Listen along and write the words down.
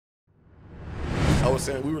I was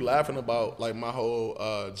saying we were laughing about like my whole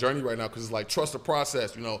journey right now because it's like trust the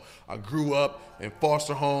process. You know, I grew up in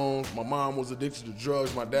foster homes. My mom was addicted to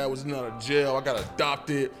drugs. My dad was in and out of jail. I got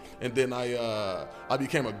adopted, and then I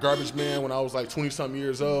became a garbage man when I was like 20-something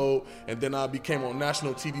years old, and then I became on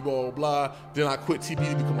national TV, blah blah blah. Then I quit TV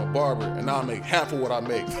to become a barber, and now I make half of what I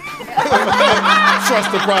make.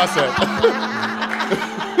 Trust the process.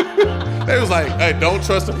 They was like, hey, don't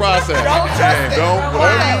trust the process. Don't trust it. Don't,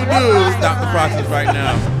 whatever you do, Stop the process right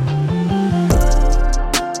now.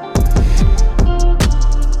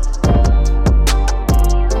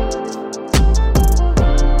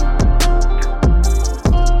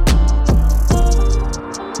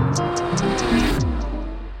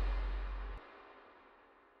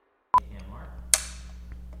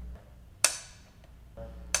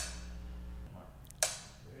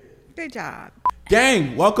 Good job.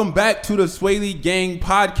 Gang, welcome back to the Swaley Gang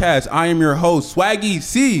podcast. I am your host, Swaggy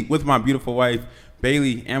C, with my beautiful wife,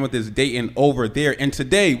 Bailey, and with this Dayton over there. And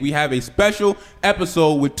today we have a special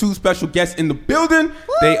episode with two special guests in the building.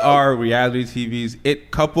 Woo! They are reality TV's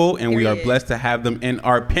It Couple, and we are blessed to have them in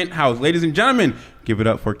our penthouse. Ladies and gentlemen, give it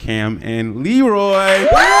up for Cam and Leroy.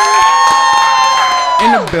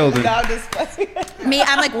 In the building. Me,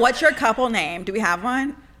 I'm like, what's your couple name? Do we have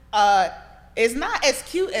one? It's not as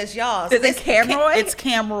cute as y'all's. Is it Camroy? It's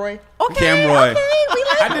Camroy. Okay, Camroy. Okay, we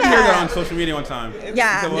like I did hear that on social media one time.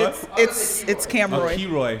 Yeah. It's Camroy. Oh,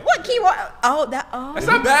 Keroy. What Keroy? Oh, That's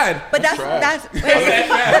not bad. But that's I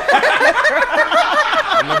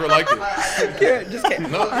never liked it. Yeah, just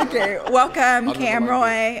kidding. No. Okay, welcome I never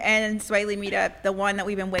Camroy and Swaley Meetup, the one that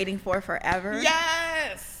we've been waiting for forever.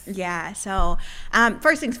 Yes. Yeah. So,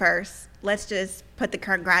 first things first. Let's just put the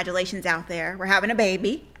congratulations out there. We're having a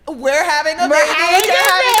baby. We're having a baby.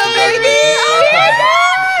 Oh my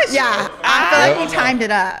gosh! Yeah, I feel like we timed it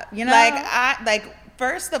up. You know,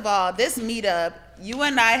 First of all, this meetup, you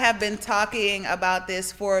and I have been talking about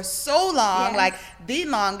this for so long, like the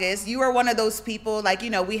longest. You are one of those people, like, you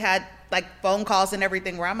know, we had like phone calls and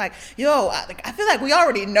everything where I'm like, yo, I feel like we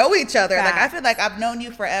already know each other. Facts. Like, I feel like I've known you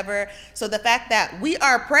forever. So the fact that we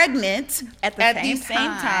are pregnant at the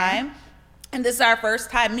same time. And this is our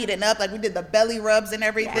first time meeting up. Like, we did the belly rubs and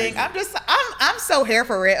everything. Yes. I'm so here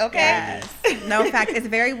for it, okay? Yes. No, fact, it's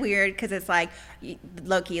very weird because it's like,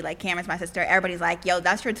 low-key, like Cam is my sister. Everybody's like, yo,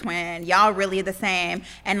 that's your twin. Y'all really the same.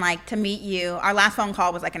 And like, to meet you, our last phone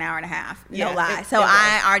call was like an hour and a half. No lie. So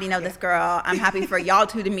I already know this girl. I'm happy for y'all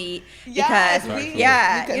two to meet because, you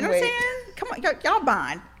know what I'm saying? Come on, y'all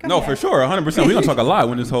bond. No, for sure, 100%. We're going to talk a lot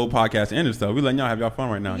when this whole podcast ends and stuff. We're letting y'all have y'all fun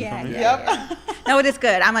right now. Yeah. No, it is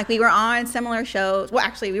good. I'm like, we were on similar shows. Well,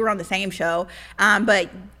 actually, we were on the same show, but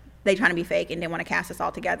they trying to be fake and didn't want to cast us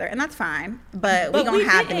all together, and that's fine. But we're going to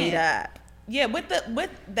have to meet up. Yeah, with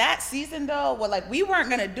that season though, well, like we weren't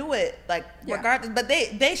gonna do it like regardless, but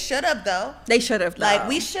they should have though. They should have. Like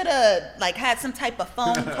we should have like had some type of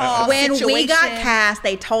phone call. When situation. we got cast,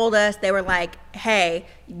 they told us, they were like, "Hey,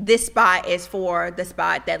 this spot is for the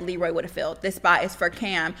spot that Leroy would have filled. This spot is for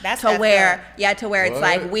Cam." That's to where What? it's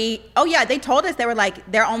like they told us, they were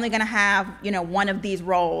like, they're only gonna have, you know, one of these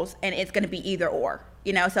roles, and it's gonna be either or.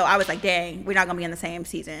 You know, so I was like, dang, we're not gonna be in the same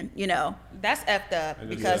season, you know. That's effed up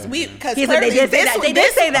because he's like, they did say that. They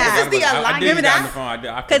did say that. This is the alignment. Remember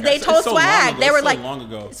that? Because they told Swag, they were like,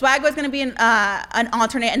 Swag was gonna be an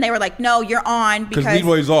alternate, and they were like, no, you're on because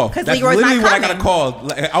Leroy's off. That's Leroy's literally not what I coming. got a call.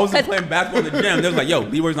 Like, I was playing basketball in the gym. They was like, yo,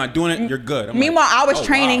 Leroy's not doing it. You're good. I'm Meanwhile, like, I was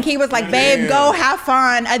training. Wow. He was like, babe, go have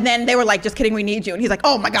fun. And then they were like, just kidding, we need you. And he's like,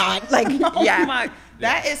 oh my God. Like,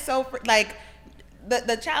 that is so like.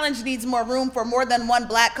 The challenge needs more room for more than one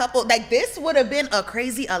black couple. Like, this would have been a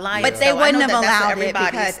crazy alliance. But they wouldn't have allowed it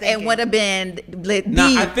because it would have been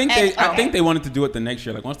I think they wanted to do it the next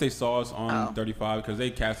year. Like, once they saw us on 35, because they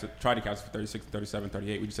tried to cast us for 36, 37,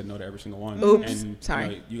 38. We just said no to every single one. Oops. And,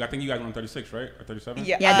 sorry. I think you guys were on 36, right? Or 37?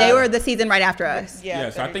 Yeah, they were the season right after us. Yeah,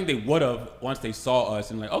 so I think they would have once they saw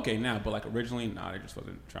us and like, okay, now. But like originally, they just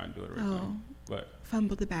wasn't trying to do it originally. But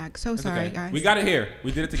fumbled the bag. So sorry, guys. We got it here.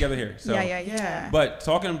 We did it together here. So yeah. But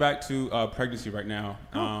talking back to pregnancy right now,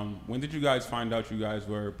 when did you guys find out you guys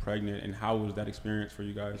were pregnant, and how was that experience for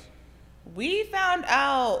you guys? We found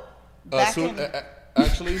out back in...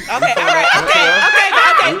 Actually. Okay.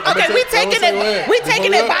 We taking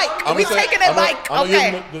it bike.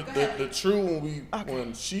 Okay. The true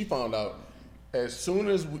when she found out, as soon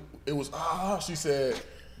as it was she said,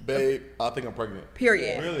 babe, I think I'm pregnant.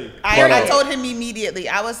 Period. Really? I told him immediately.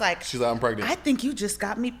 I was like, she's like, I'm pregnant. I think you just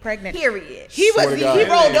got me pregnant. Period. He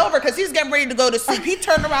rolled over because he's getting ready to go to sleep. He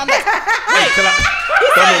turned around like,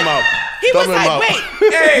 Thumb in mouth. He was Thumb in like, mouth.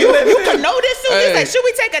 wait, Hey, you can know this soon? He's Hey. like, should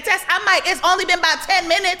we take a test? I'm like, it's only been about 10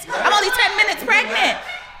 minutes. I'm only 10 minutes pregnant.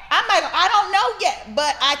 I'm like, I don't know yet,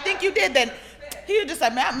 but I think you did. Then he was just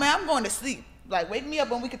like, man, I'm going to sleep. Like, wake me up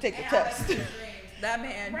when we can take the test. That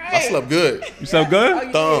man. Right. I slept good. You so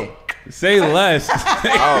good? Thumb. Say less.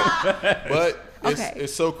 But Okay.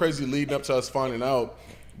 it's so crazy leading up to us finding out.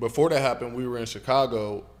 Before that happened, we were in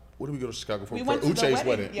Chicago. What did we go to Chicago for? We For went to the Uche's wedding.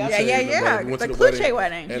 wedding. Yeah. Uche Yeah. and the wedding. We went The to the Kluche wedding.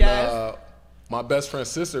 wedding. And Yes. my best friend's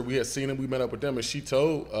sister, we had seen him. We met up with them, and she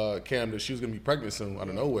told Cam that she was gonna be pregnant soon out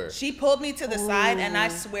of nowhere. She pulled me to the side, and I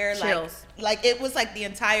swear, Chills. like it was like the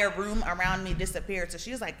entire room around me disappeared. So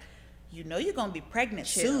she was like, you know you're gonna be pregnant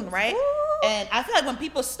soon, right? Ooh. And I feel like when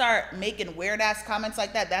people start making weird ass comments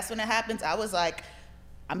like that, that's when it happens. I was like,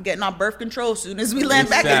 I'm getting on birth control as soon as we land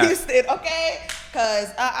back in ASAP. Houston, okay? Cause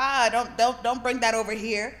don't bring that over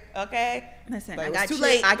here, okay? Listen, But I it was got too chills.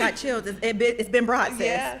 late. I got chills. It's been brought,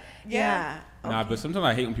 sis. Yeah. Nah, but sometimes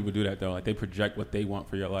I hate when people do that though. Like they project what they want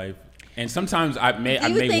for your life, and sometimes I may Do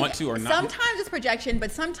you think want to or not. Sometimes it's projection,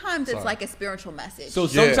 but sometimes it's Sorry. like a spiritual message. So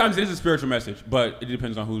sometimes it is a spiritual message, but it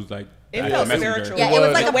depends on who's like It the felt messenger. spiritual. Yeah, it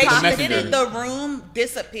was like the a way she prophecy. did it, the room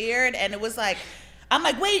disappeared, and it was like, I'm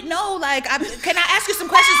like, wait, no, like, can I ask you some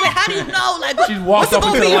questions? Wait, how do you know? Like, She walked up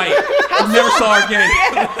what's it into the gonna light. be? I never saw her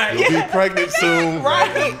again. You'll be pregnant soon.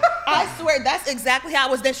 Right. I swear, that's exactly how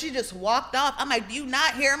it was. Then she just walked off. I'm like, do you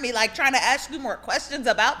not hear me? Like, trying to ask you more questions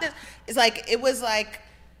about this? It's like, it was like,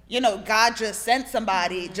 you know, God just sent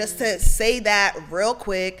somebody just to say that real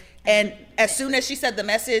quick. And as soon as she said the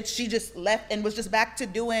message, she just left and was just back to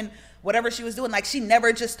doing whatever she was doing. Like, she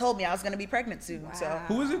never just told me I was going to be pregnant soon. Wow. So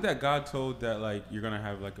Who is it that God told that like you're gonna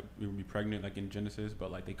have like you're gonna be pregnant like in Genesis, but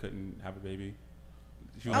like they couldn't have a baby?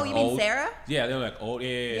 She was, Oh, like, you mean old. Sarah? Yeah, they were like old.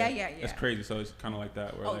 Yeah. Yeah. That's crazy. So it's kind of like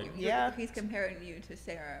that. Where Oh, like, Yeah. he's comparing you to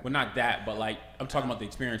Sarah. well, not that, but like I'm talking about the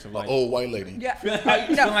experience of like. Old white lady. Yeah. Feeling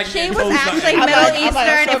No, like she you're was told actually something. I'm Middle like, I'm like,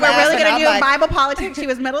 Eastern. I'm If we're really laughing, gonna I'm do like- Bible politics, she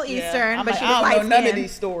was Middle Eastern, I'm but like, she was I light don't know none of skinned.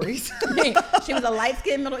 these stories. She was a light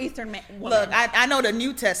skinned Middle Eastern woman. Look, I know the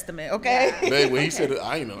New Testament, okay? Man, when he said it,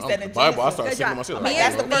 I ain't know. said The in Bible, I Genesis. started Good singing job. myself. Me Like,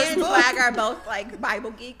 that's and, the me first and book. Swag are both like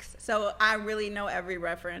Bible geeks, so I really know every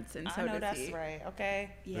reference, and so I know does that's he. right, okay?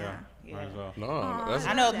 Yeah. Might as well. No, that's,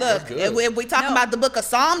 I know, that's look, good. if we talking No. about the book of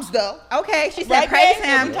Psalms, though. Okay, she said Right, praise babe?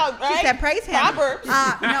 him. We talk- She right? said praise him. Proverbs.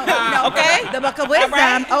 No. Okay. The book of wisdom.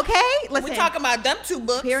 right. Okay, listen. We talking about them two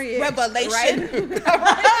books, Period. Revelation,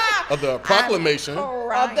 Of the proclamation.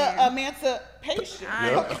 of the emancipation.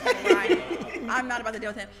 I'm not about to deal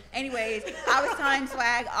with him. Anyways, I was telling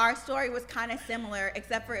Swag our story was kind of similar,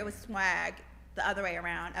 except for it was Swag the other way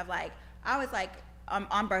around. Of like, I was like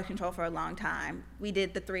on birth control for a long time. We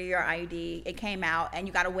did the 3-year IUD. It came out, and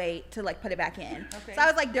you gotta wait to like put it back in. Okay. So I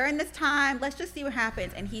was like, during this time, let's just see what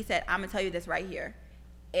happens. And he said, I'm gonna tell you this right here.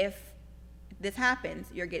 If this happens,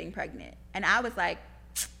 you're getting pregnant. And I was like,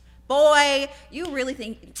 boy, you really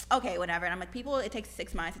think, okay, whatever. And I'm like, people, it takes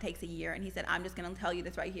 6 months, it takes a year. And he said, I'm just going to tell you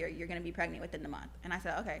this right here. You're going to be pregnant within the month. And I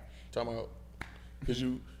said, okay. Talking about,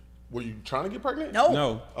 were you trying to get pregnant?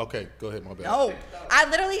 No. Okay, go ahead, my bad. No. I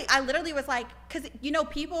literally was like, because, you know,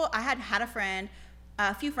 people, I had a friend,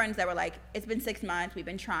 a few friends that were like, it's been 6 months, we've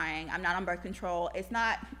been trying, I'm not on birth control, it's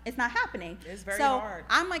not happening. It's very so hard.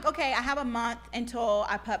 I'm like, okay, I have a month until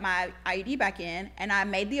I put my IUD back in, and I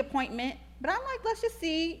made the appointment, but I'm like, let's just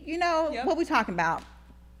see, you know, Yep. what we talking about.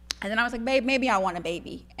 And then I was like, babe, maybe I want a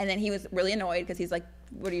baby. And then he was really annoyed because he's like,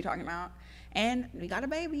 what are you talking about? And we got a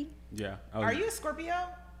baby. Yeah. Are you a Scorpio?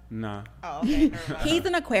 Nah. Oh, okay. Never mind. He's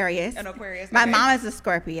an Aquarius. An Aquarius, My okay. mom is a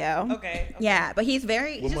Scorpio. Okay. Yeah, but he's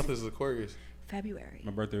very What just month is Aquarius? February.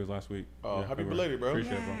 My birthday was last week. Oh, happy February. belated, bro.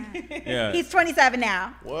 Appreciate it, bro. Yeah. He's 27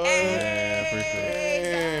 now. What? Yeah, appreciate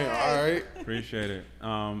it. Damn, all right. Appreciate it.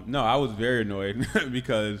 No, I was very annoyed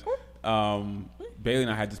because Bailey and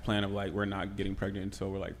I had this plan of like we're not getting pregnant until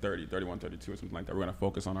we're like 30, 31, 32 or something like that. We're gonna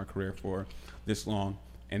focus on our career for this long,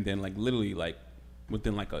 and then like literally like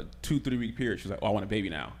within like a 2-3 week period, she's like, "Oh, I want a baby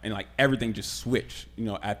now," and like everything just switched, you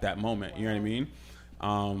know, at that moment. You know what I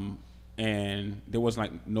mean? And there was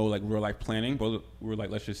like no like real life planning, but we were like,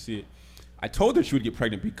 let's just see it. I told her she would get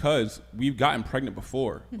pregnant because we've gotten pregnant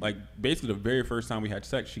before. Like basically the very first time we had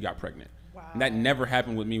sex, she got pregnant. Wow. And that never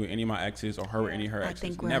happened with me with any of my exes or her with any of her I exes.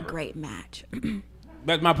 think we're never. a great match.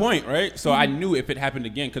 That's my point, right? So I knew if it happened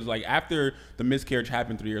again, because like after the miscarriage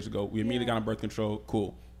happened 3 years ago, we immediately got on birth control.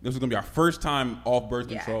 Cool. This was gonna be our first time off birth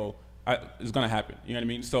Yeah. control. it's gonna happen. You know what I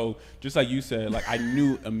mean? So just like you said, like I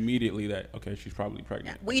knew immediately that okay, she's probably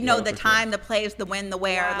pregnant. We know the time, the place, the when, the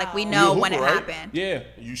where. Wow. Like we know when it happened. Yeah.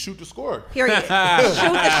 You shoot the score. Period. Shoot the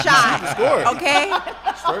shot. Shoot the score. Okay.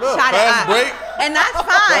 Straight up. Shot Fast break. And that's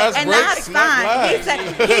fine. Fast break, He said,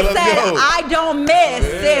 I don't miss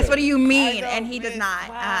this. What do you mean? And he does not.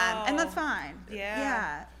 Wow. And that's fine.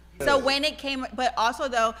 Yeah. So when it came, but also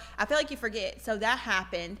though, I feel like you forget. So that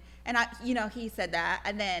happened. And he said that.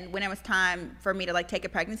 And then when it was time for me to like take a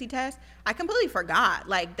pregnancy test, I completely forgot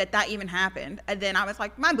like that even happened. And then I was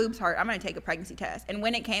like, my boobs hurt. I'm going to take a pregnancy test. And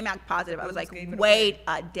when it came out positive, I was like, wait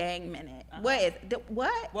a dang minute. What?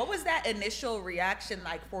 What was that initial reaction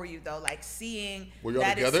like for you though? Like seeing were y'all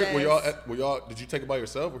together? Were y'all, did you take it by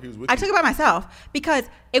yourself or he was with you? I took it by myself because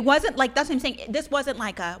it wasn't like, that's what I'm saying. This wasn't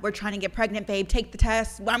like we're trying to get pregnant, babe, take the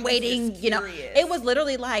test. I'm waiting, It was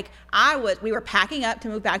literally like we were packing up to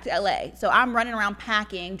move back to LA. So I'm running around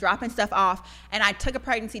packing, dropping stuff off, and I took a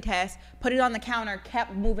pregnancy test, put it on the counter,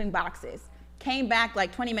 kept moving boxes. Came back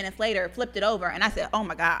like 20 minutes later, flipped it over, and I said, oh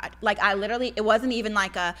my God. Like it wasn't even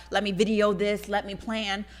like let me video this, let me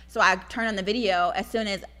plan. So I turned on the video as soon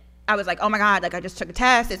as I was like, oh my God, like I just took a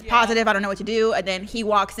test, it's positive, I don't know what to do. And then he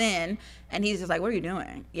walks in and he's just like, what are you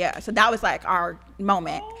doing? Yeah, so that was like our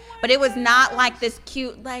moment. But it was not like this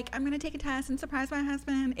cute, like, I'm gonna take a test and surprise my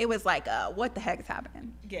husband. It was like, what the heck is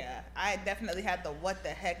happening? Yeah, I definitely had the what the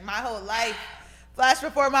heck. My whole life flashed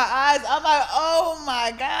before my eyes. I'm like, oh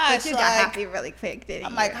my gosh. But you got happy really quick, didn't you?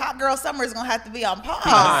 I'm like, hot girl summer is gonna have to be on pause,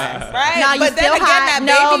 right? No, you still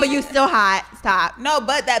hot. But you still hot. Stop. No,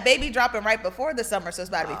 but that baby dropping right before the summer, so it's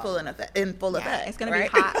about to be in full effect. It's gonna be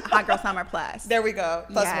hot girl summer plus. There we go.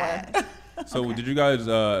 Plus one. So did you guys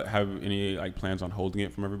have any like plans on holding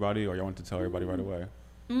it from everybody, or y'all want to tell everybody right away?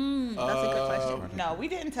 That's a good question. No, we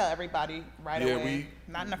didn't tell everybody right away.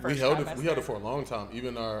 Not in the first time. We held it for a long time.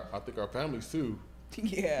 Even I think our families too.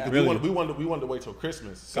 Yeah. Really? We wanted to wait till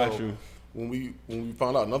Christmas. So Got you. When we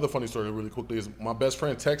found out, another funny story really quickly is my best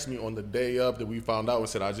friend texted me on the day of that we found out and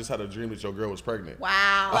said, I just had a dream that your girl was pregnant.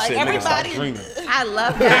 Wow. I said, nigga, stop dreaming. I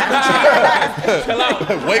love that. Chill out.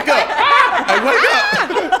 Wake up. Wake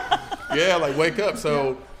up. Yeah, like wake up.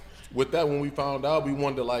 So with that, when we found out, we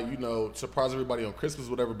wanted to surprise everybody on Christmas,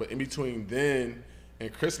 whatever. But in between then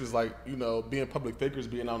and Christmas, being public figures,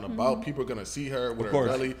 being out and about, people are gonna see her with her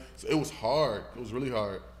belly. So it was hard. It was really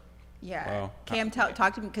hard. Yeah. Wow. Cam,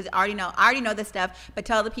 talk to me because I already know this stuff, but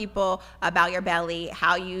tell the people about your belly,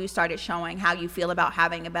 how you started showing, how you feel about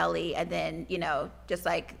having a belly, and then, just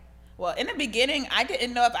like. Well, in the beginning, I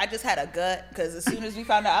didn't know if I just had a gut because as soon as we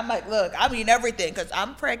found out, I'm like, look, I mean everything because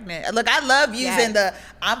I'm pregnant. Look, I love using the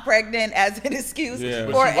I'm pregnant as an excuse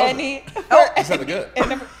for any. Just had a gut.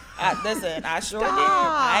 Listen, I sure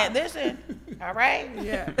did. Listen. All right.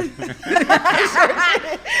 Yeah.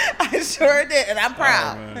 I sure did, and I'm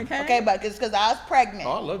proud. Okay, but it's because I was pregnant.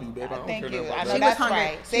 Oh, I love you, babe. I don't Thank care you. about I know She that's was hungry.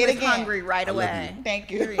 right. Say She it was again. hungry right away.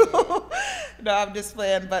 Thank you. No, I'm just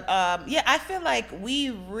playing, but I feel like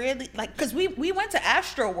we really because we went to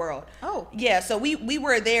Astro World. Oh. Yeah, so we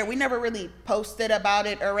were there. We never really posted about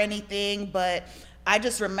it or anything, but I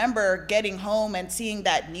just remember getting home and seeing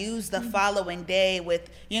that news the following day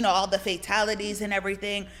with, all the fatalities and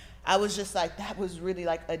everything. I was just like, that was really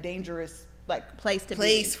like a dangerous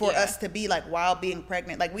place for us to be while being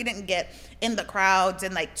pregnant. Like we didn't get in the crowds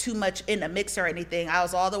and too much in the mix or anything. I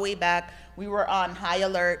was all the way back. We were on high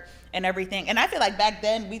alert and everything. And I feel like back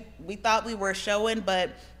then we thought we were showing,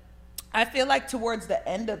 but I feel like towards the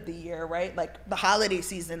end of the year, right? Like the holiday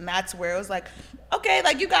season, that's where it was like, okay,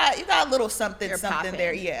 you got a little something popping.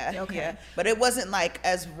 there. Yeah. Okay. Yeah. But it wasn't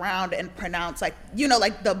as round and pronounced, like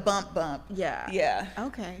the bump. Yeah. Yeah.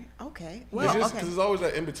 Okay. Well, it's just because there's always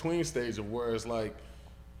that in-between stage of where it's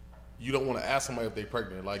you don't want to ask somebody if they're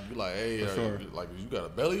pregnant. You're like, hey, you got a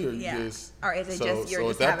belly or you just... Or is it so, just you're so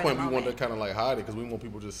just at that having point, a we wanted to moment? kind of hide it because we want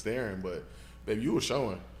people just staring, but... Baby, you were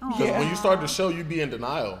showing. Because when you start to show, you be in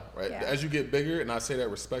denial, right? Yeah. As you get bigger, and I say that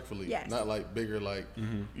respectfully, yes. not bigger,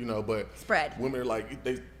 but spread. Women are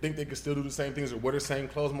they think they can still do the same things or wear the same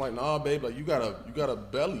clothes. I'm like, nah, babe, you got a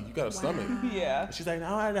belly, you got a stomach. Yeah. And she's like,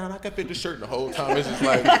 no, I can fit the shirt the whole time. It's just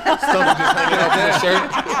stomach just hanging out from the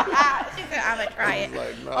shirt. She said, I'm gonna try it.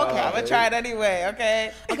 Nah, okay, I'm gonna try it anyway.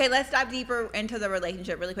 Okay. Okay, let's dive deeper into the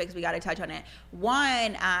relationship really quick because we got to touch on it.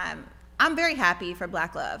 One, I'm very happy for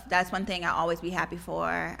Black love. That's one thing I'll always be happy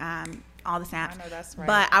for. All the snaps. I know that's right.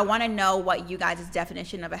 But I want to know what you guys'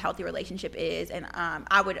 definition of a healthy relationship is. And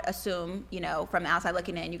I would assume, from the outside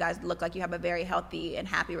looking in, you guys look like you have a very healthy and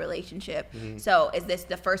happy relationship. Mm-hmm. So is this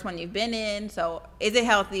the first one you've been in? So is it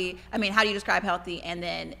healthy? I mean, how do you describe healthy? And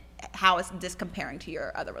then how is this comparing to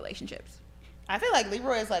your other relationships? I feel like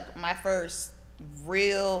Leroy is like my first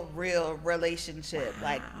real relationship. Wow.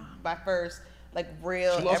 Like my first like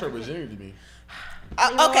real. She lost her virginity to me.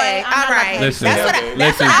 Okay, all right. Listen,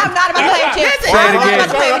 I'm not about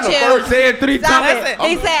to play with you. Say it again. Say it 3 times.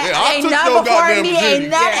 He said, ain't none before me, ain't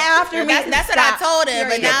none after me. That's what I told him.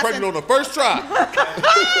 She got pregnant on the first try.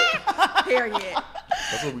 Period.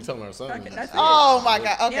 That's what we telling our son. Oh my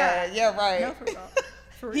God. Okay, Yeah. right. No,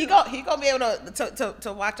 for real. He gonna be able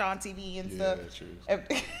to watch on TV and stuff. Yeah, true.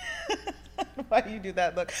 Why do you do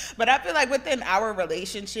that? Look, but I feel like within our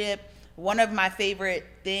relationship, one of my favorite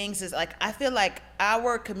things is like I feel like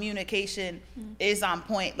our communication is on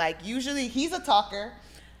point. Like usually he's a talker,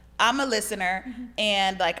 I'm a listener,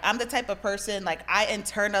 and like I'm the type of person like I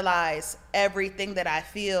internalize everything that I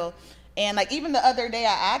feel. And like even the other day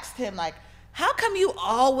I asked him like, how come you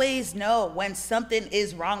always know when something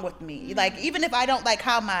is wrong with me? Like even if I don't like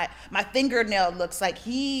how my fingernail looks, like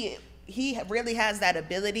he really has that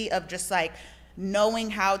ability of just like knowing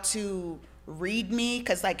how to read me,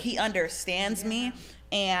 because like he understands me.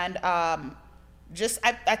 And just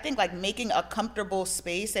I think like making a comfortable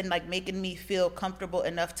space and like making me feel comfortable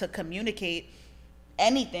enough to communicate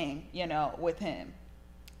anything, you know, with him.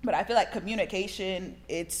 But I feel like communication,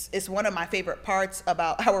 it's one of my favorite parts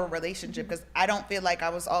about our relationship, because I don't feel like I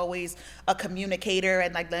was always a communicator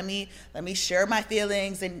and like let me share my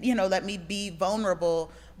feelings and, you know, let me be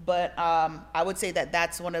vulnerable. But I would say that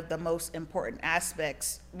that's one of the most important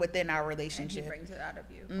aspects within our relationship. And he brings it out of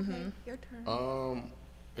you. Okay, your turn.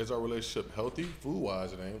 Is our relationship healthy?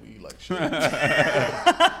 Food-wise, it ain't. We eat like shit.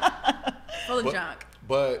 Full of junk.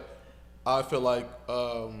 But I feel like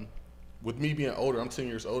with me being older, I'm 10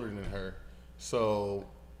 years older than her. So,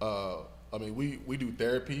 I mean, we do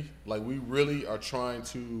therapy. Like, we really are trying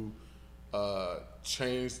to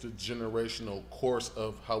change the generational course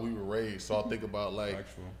of how we were raised. So I'll think about like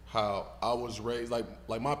how I was raised, like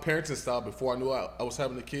my parenting style before I knew I was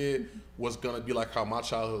having a kid was gonna be like how my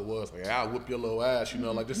childhood was. Like, I'll whoop your little ass, you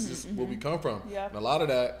know, like this is just where we come from. Yeah. And a lot of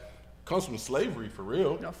that comes from slavery, for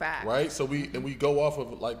real. No fact. Right? So we go off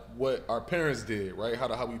of like what our parents did, right?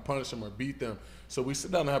 How we punish them or beat them. So we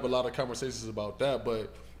sit down and have a lot of conversations about that.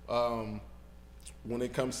 But when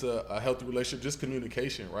it comes to a healthy relationship, just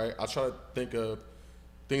communication, right? I try to think of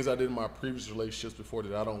things I did in my previous relationships before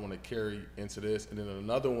that I don't want to carry into this. And then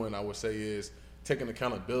another one I would say is taking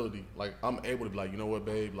accountability. Like, I'm able to be like, you know what,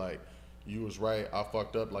 babe, like, you was right, I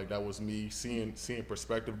fucked up, like, that was me, seeing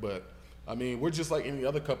perspective. But I mean, we're just like any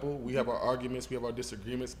other couple. We have our arguments, we have our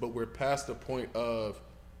disagreements, but we're past the point of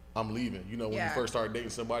I'm leaving. You know, when you first start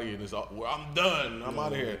dating somebody and it's all, well, I'm done, I'm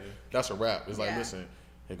out of here. That's a wrap. It's like, listen,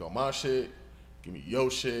 here go my shit, give me your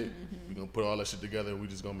shit. We're gonna put all that shit together and we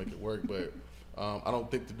just gonna make it work. But I don't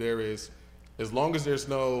think that there is, as long as there's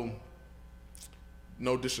no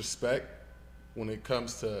disrespect when it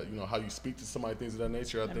comes to, you know, how you speak to somebody, things of that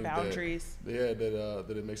nature. I think boundaries. that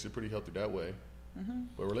it makes it pretty healthy that way.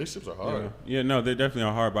 But relationships are hard. Yeah, no, they definitely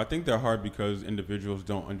are hard. But I think they're hard because individuals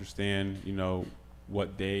don't understand, you know,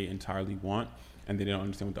 what they entirely want, and they don't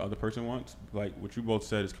understand what the other person wants. Like what you both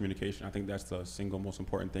said is communication. I think that's the single most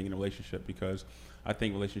important thing in a relationship, because I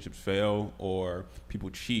think relationships fail or people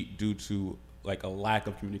cheat due to like a lack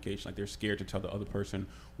of communication. Like they're scared to tell the other person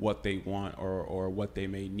what they want or what they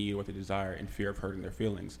may need, what they desire, in fear of hurting their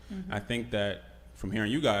feelings. I think that from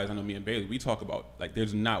hearing you guys, I know me and Bailey, we talk about, like,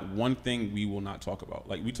 there's not one thing we will not talk about.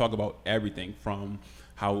 Like, we talk about everything from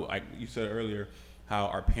how, like you said earlier, how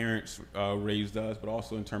our parents raised us, but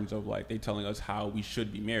also in terms of, like, they telling us how we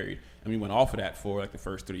should be married. And we went off of that for, like, the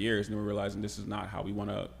first 3 years, and then we're realizing this is not how we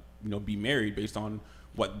want to, you know, be married based on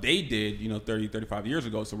what they did, you know, 30, 35 years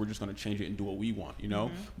ago. So we're just going to change it and do what we want, you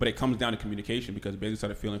know? But it comes down to communication, because Bailey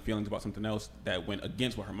started feeling feelings about something else that went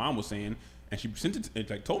against what her mom was saying. And she sent it,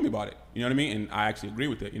 like, told me about it. You know what I mean? And I actually agree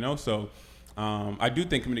with it, you know? So I do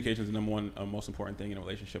think communication is the number one most important thing in a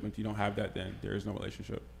relationship. And if you don't have that, then there is no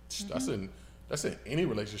relationship. That's in any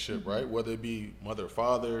relationship, right? Whether it be mother,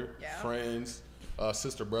 father, friends,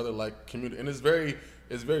 sister, brother, like communicate. And it's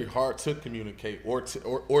very hard to communicate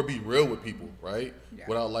or be real with people, right?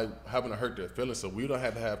 Without like having to hurt their feelings. So we don't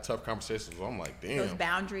have to have tough conversations. I'm like, damn. Those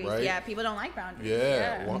boundaries, right? People don't like boundaries.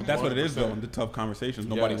 That's what it is, though. The tough conversations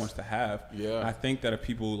nobody wants to have. Yeah. I think that if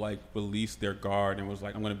people like release their guard and was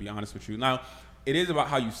like, I'm going to be honest with you. Now, it is about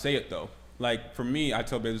how you say it, though. Like for me, I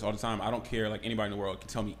tell Bailey all the time, I don't care, like anybody in the world can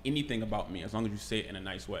tell me anything about me as long as you say it in a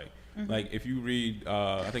nice way. Like if you read,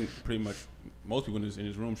 I think pretty much most people in this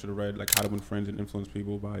room should have read like How to Win Friends and Influence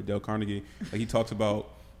People by Dale Carnegie. Like he talks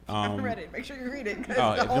about. I read it. Make sure you read it. If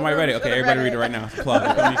somebody read it, okay, everybody read it right now. It's a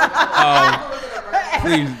plug.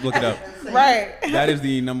 Please look it up. Right. That is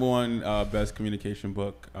the number one best communication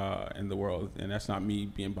book in the world, and that's not me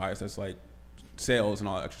being biased. That's like sales and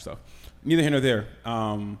all that extra stuff. Neither here nor there.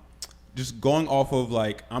 Just going off of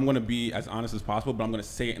like, I'm gonna be as honest as possible, but I'm gonna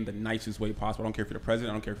say it in the nicest way possible. I don't care for the president.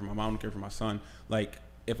 I don't care for my mom. I don't care for my son. Like,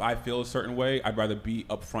 if I feel a certain way, I'd rather be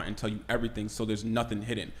upfront and tell you everything, so there's nothing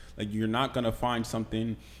hidden. Like, you're not gonna find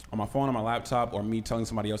something on my phone, on my laptop, or me telling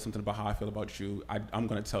somebody else something about how I feel about you. I'm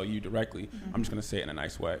gonna tell you directly. I'm just gonna say it in a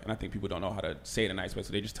nice way. And I think people don't know how to say it in a nice way,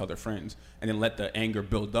 so they just tell their friends and then let the anger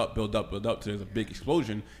build up till there's a big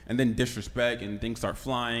explosion, and then disrespect and things start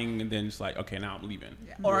flying, and then it's like, okay, now I'm leaving.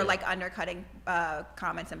 Or like undercutting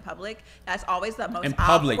comments in public. That's always the most In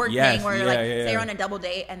public, awkward yes. thing where Yeah, like yeah. they're on a double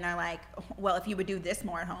date and they're like, well, if you would do this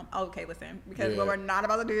more at home. Okay, listen, because what we're not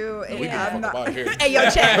about to do is we can fuck about here. hey yo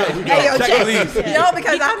check. Hey yo Check, check. please. No,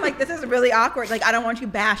 because I'm like, this is really awkward. Like, I don't want you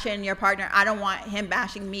bashing your partner. I don't want him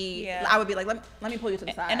bashing me. Yeah. I would be like, let me pull you to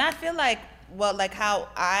the side. And I feel like, well, like how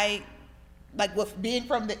I, like with being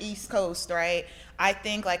from the East Coast, right? I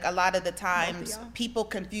think like a lot of the times people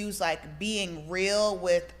confuse like being real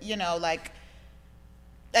with, you know, like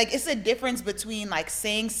it's a difference between like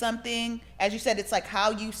saying something, as you said, it's like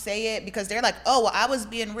how you say it, because they're like, oh, well, I was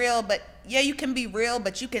being real, but yeah, you can be real,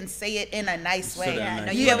 but you can say it in a nice way. yeah,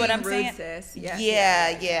 no, you you get know what I'm saying? Sis.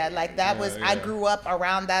 Yeah. Like that was, I grew up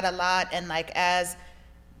around that a lot. And like, as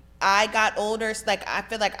I got older, like, I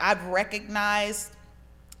feel like I've recognized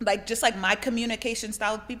like, just like my communication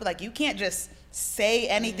style with people, like you can't just say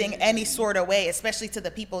anything any sort of way, especially to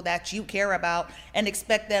the people that you care about, and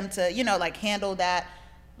expect them to, you know, like handle that,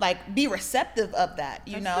 like be receptive of that,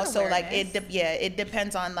 you know? So like it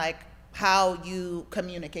depends on like how you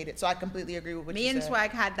communicate it. So I completely agree with what you said. Me and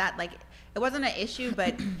Swag had that, like, it wasn't an issue,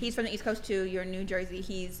 but he's from the East Coast too. You're in New Jersey.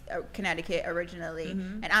 He's Connecticut originally.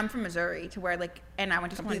 And I'm from Missouri, to where like, and I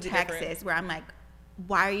went to school in Texas, where I'm like,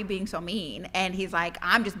 why are you being so mean? And he's like,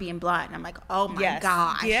 I'm just being blunt. And I'm like, oh my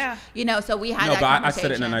gosh. Yeah. You know, so we had No, that but I conversation.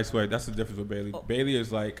 said it in a nice way. That's the difference with Bailey. Bailey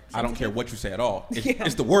is like, I don't care what you say at all.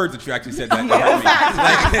 It's the words that you actually said that hurt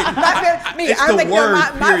me. I think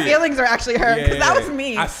my feelings are actually hurt, because that was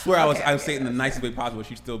me. I swear I was saying it in the nicest way possible.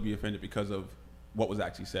 She'd still be offended because of what was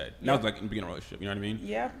actually said. And that was like in the beginning of a relationship, you know what I mean?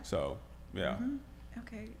 Yeah. So, yeah.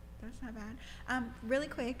 Okay, that's not bad. Really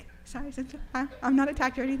quick, sorry, since I'm not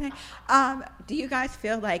attacked or anything. Do you guys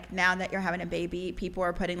feel like now that you're having a baby, people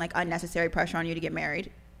are putting like unnecessary pressure on you to get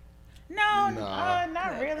married? No, Nah.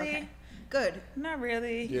 not really. Okay. Good. Not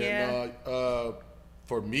really. Yeah. No,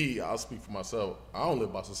 for me, I'll speak for myself. I don't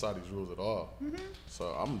live by society's rules at all. So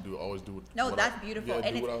I'm gonna always do what. No, what that's beautiful. Yeah,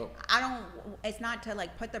 And do it's, what I don't. It's not to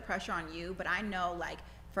like put the pressure on you, but I know like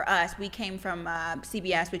for us, we came from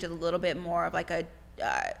CBS, which is a little bit more of like a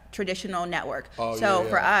traditional network.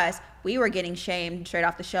 For us, we were getting shamed straight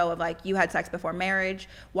off the show of like, you had sex before marriage.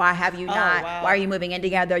 Why have you not? Wow. Why are you moving in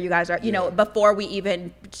together? You guys are, you know, before we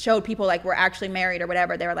even showed people like we're actually married or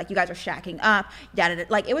whatever, they were like, you guys are shacking up.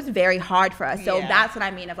 Like, it was very hard for us. So that's what I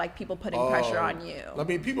mean of like people putting pressure on you. I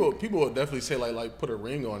mean, people will definitely say like put a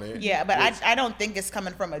ring on it. Yeah, but I don't think it's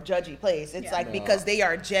coming from a judgy place. It's like because they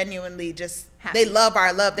are genuinely just Happy. they love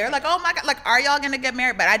our love. They're like, oh my God, like, are y'all gonna get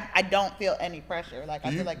married? But I don't feel any pressure. Like,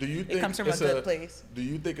 I feel like it comes from a good place. Do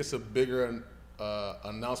you think it's a bigger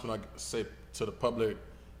announcement, I say, to the public,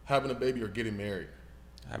 having a baby or getting married?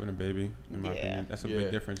 Having a baby, in my opinion, that's a big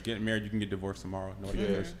difference. Getting married, you can get divorced tomorrow. Nobody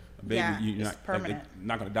cares. A baby, you're not permanent.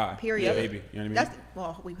 not gonna die. Period. A baby, you know what I mean? That's,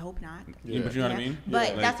 well, we hope not. Yeah, but you know what I mean? But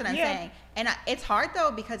Like, that's what I'm saying. And it's hard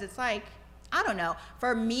though, because it's like, I don't know.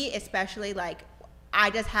 For me, especially, like, I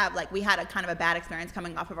just have, like, we had a kind of a bad experience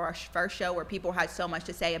coming off of our first show where people had so much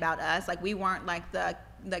to say about us. Like, we weren't like the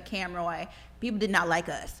Cam Roy. People did not like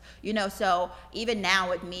us, you know? So even now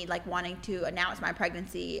with me, like, wanting to announce my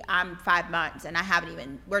pregnancy, I'm 5 months and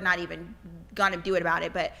we're not even gonna do it about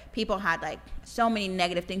it, but people had like so many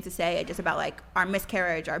negative things to say just about like our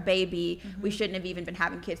miscarriage, our baby. We shouldn't have even been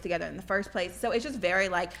having kids together in the first place. So it's just very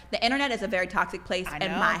like, the internet is a very toxic place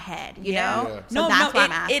in my head, you know? Yeah. So that's why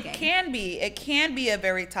I'm asking. It can be a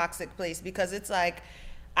very toxic place, because it's like,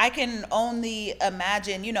 I can only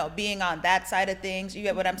imagine, you know, being on that side of things. You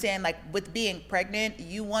get what I'm saying? Like, with being pregnant,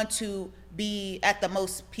 you want to be at the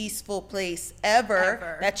most peaceful place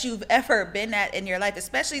ever that you've ever been at in your life,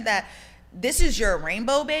 especially that this is your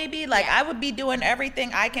rainbow baby. Like, I would be doing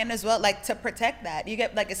everything I can as well, like, to protect that. You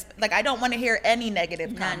get, like, it's like, I don't want to hear any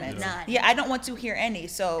negative comments. None. Yeah, I don't want to hear any.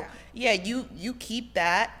 So you keep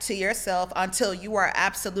that to yourself until you are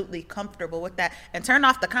absolutely comfortable with that, and turn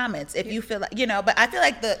off the comments if you feel like, you know. But I feel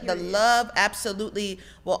like the love absolutely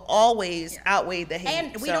will always outweigh the hate.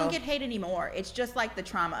 And we don't get hate anymore. It's just like the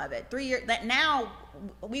trauma of it. 3 years that now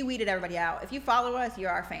we weeded everybody out. If you follow us, you're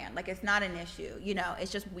our fan. Like, it's not an issue. You know,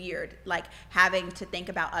 it's just weird, like, having to think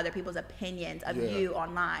about other people's opinions of you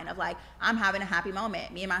online. Of like, I'm having a happy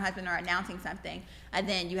moment. Me and my husband are announcing something, and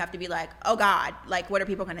then you have to be like, oh God, like, what are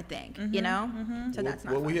people gonna think? You know? So that's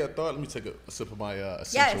not. Well, fun. we had thought. Let me take a sip of my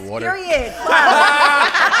essential water. Period.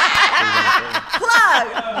 Plug.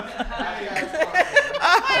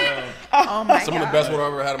 Oh my God. Some of the best water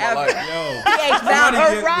I've ever had in my life. Yo, pH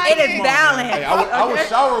balance. It is balanced. Hey, I would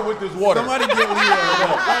shower with this water. somebody get Leroy.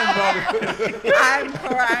 I'm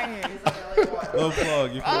crying. Little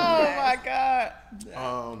plug. You feel me? Oh my God.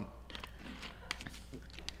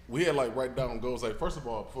 We had like write down goals. Like, first of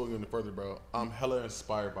all, before we go any further, bro, I'm hella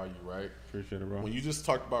inspired by you, right? Appreciate it, bro. When you just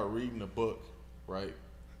talked about reading a book, right?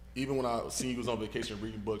 Even when I seen you was on vacation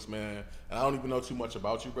reading books, man, and I don't even know too much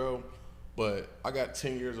about you, bro, but I got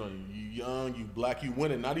 10 years on you. You young, you black, you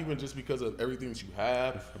winning. Not even just because of everything that you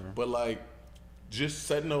have, but like just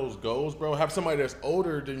setting those goals, bro. Have somebody that's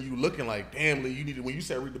older than you looking like, damn, Lee, you need to. When you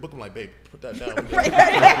say read the book, I'm like, babe, put that down. Write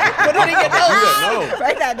that down. No,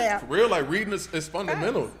 Write that down. for real, like reading is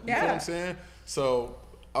fundamental. You Yeah. know what I'm saying? So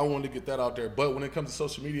I wanted to get that out there. But when it comes to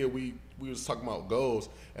social media, we was talking about goals,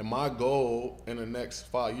 and my goal in the next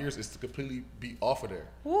 5 years is to completely be off of there.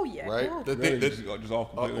 Oh yeah. Right? Cool. Just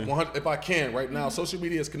off completely. 100 if I can, right now, social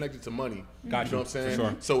media is connected to money. Got You know you, what I'm saying? for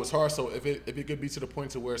sure. So it's hard. So if it could be to the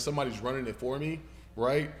point to where somebody's running it for me,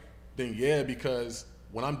 right? Then yeah, because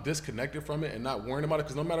when I'm disconnected from it and not worrying about it,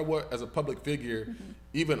 because no matter what, as a public figure,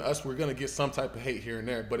 even us, we're gonna get some type of hate here and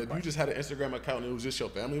there. But if you just had an Instagram account and it was just your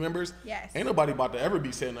family members, Yes. ain't nobody about to ever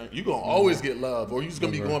be saying that. You're gonna always get love, or you're just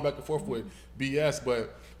gonna be going back and forth with BS.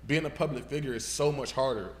 But being a public figure is so much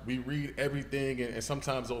harder. We read everything, and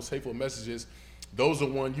sometimes those hateful messages, those are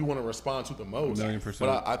one you want to respond to the most. 1,000,000%.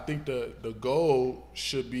 But I think the goal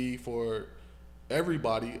should be for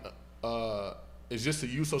everybody is just to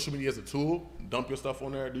use social media as a tool, dump your stuff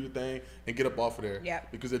on there, do your thing, and get up off of there.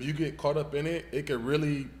 Yep. Because if you get caught up in it, it can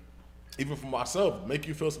really, even for myself, make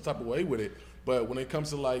you feel some type of way with it. But when it comes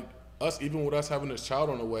to like us, even with us having this child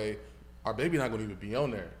on the way, our baby not gonna even be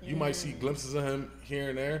on there. You might see glimpses of him here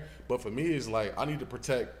and there, but for me, it's like I need to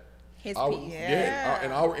protect His our, peace.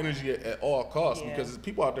 and our energy at all costs, Yeah. because there's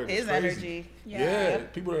people out there that's His crazy. energy. Yeah,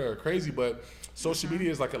 people that are crazy, but social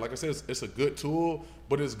media is like I said, it's a good tool,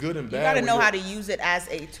 but it's good and You bad. got to when know you're- how to use it as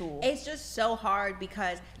a tool. It's just so hard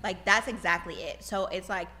because, like, that's exactly it. So it's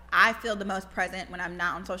like I feel the most present when I'm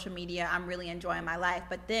not on social media. I'm really enjoying my life,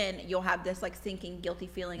 but then you'll have this like sinking guilty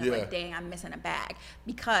feeling of Yeah. like, dang, I'm missing a bag,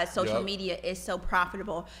 because social Yup. media is so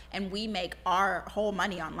profitable and we make our whole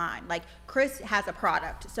money online. Like, Chris has a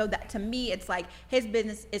product, so that to me it's like his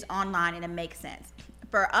business is online and it makes sense.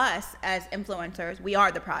 For us as influencers, we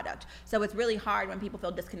are the product. So it's really hard when people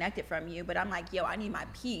feel disconnected from you. But I'm like, yo, I need my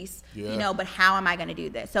peace, Yeah. you know, but how am I going to do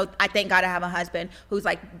this? So I thank God I have a husband who's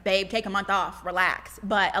like, babe, take a month off, relax.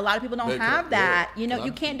 But a lot of people don't Babe, have that. yeah. You know, And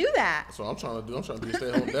you can't do that. That's what I'm trying to do. I'm trying to be a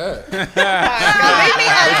stay-at-home dad. Leave me You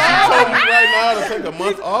told me right now to take a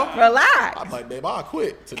month off. Relax. I'm like, babe, I'll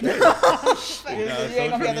quit today. alone. You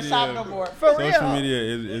ain't gonna be at the shop no more. For Social real. media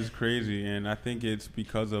is crazy, and I think it's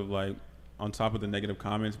because of like on top of the negative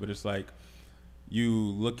comments, but it's like you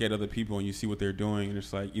look at other people and you see what they're doing, and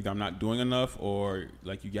it's like either I'm not doing enough, or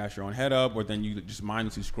like you gas your own head up, or then you just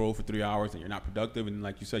mindlessly scroll for 3 hours and you're not productive, and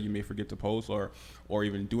like you said, you may forget to post or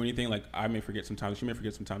even do anything. Like I may forget sometimes, she may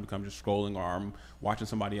forget sometimes because I'm just scrolling, or I'm watching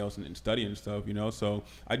somebody else and studying and stuff, you know. So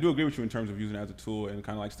I do agree with you in terms of using it as a tool and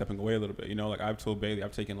kind of like stepping away a little bit, you know. Like I've told Bailey,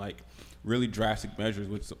 I've taken like really drastic measures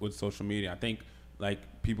with social media. I think like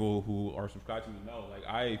people who are subscribed to me know, like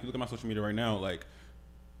if you look at my social media right now, like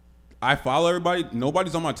I follow everybody.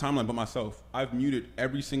 Nobody's on my timeline but myself. I've muted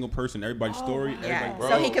every single person, everybody's story. Yeah, bro,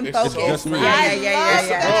 so he can it's focus. just me. Yeah.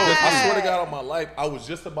 Bro, I swear to God on my life, I was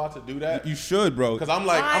just about to do that. You should, bro. Because I'm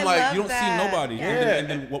like, I I'm like, love You don't that. see nobody. Yeah. And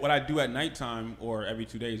then what I do at nighttime or every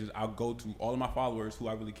 2 days is I'll go to all of my followers who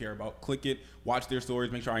I really care about, click it, watch their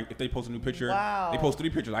stories, make sure if they post a new picture, Wow. they post 3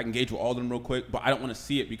 pictures, I can engage with all of them real quick, but I don't want to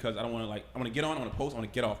see it because I don't want to I want to get on, I want to post, I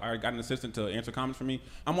want to get off. I got an assistant to answer comments for me.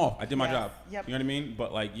 I'm off. I did my Yes. job. Yep. You know what I mean?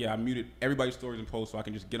 But like, yeah, I muted everybody's stories and posts so I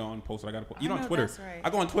can just get on and post what I got to post. Even I on know Twitter. that's right. I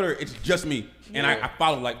go on Twitter, it's just me. And I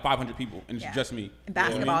follow like 500 people and it's Yeah. just me.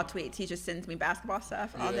 Basketball tweets. He just sends me basketball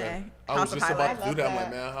stuff all day. I was House of just about highlights. to do that. I'm like,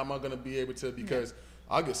 that. man, how am I gonna be able to? Because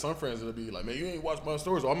I'll get some friends that'll be like, man, you ain't watched my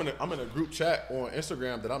stories. Or I'm in a group chat on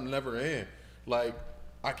Instagram that I'm never in. Like,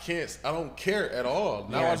 I don't care at all.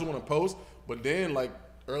 Now I just want to post. But then, like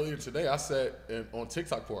earlier today, I sat on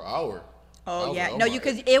TikTok for an hour. I Oh was yeah, like, no, my-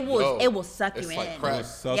 because it will suck you it's in. like crack.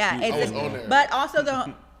 Suck Yeah, you it's I was just, on there. but also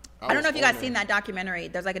I don't know if you guys seen that documentary.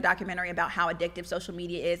 There's like a documentary about how addictive social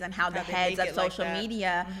media is and how the heads of social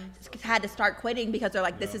media had to start quitting because they're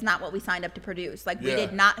like, this is not what we signed up to produce. Like, we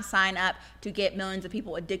did not sign up to get millions of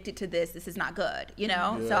people addicted to this. This is not good, you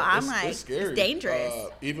know? So I'm it's dangerous.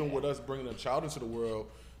 Even with us bringing a child into the world,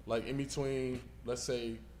 like in between, let's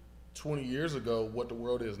say, 20 years ago, what the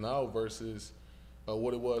world is now versus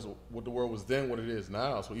what the world was then, what it is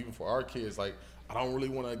now. So even for our kids, like, I don't really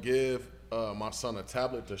want to give my son a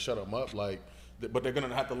tablet to shut him up, like, but they're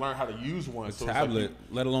gonna have to learn how to use one. A tablet,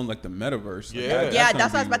 let alone like the metaverse. Yeah,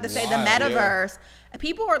 that's what I was about to say. The metaverse.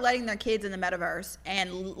 People are letting their kids in the metaverse,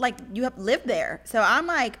 and like you have lived there. So I'm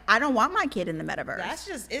like, I don't want my kid in the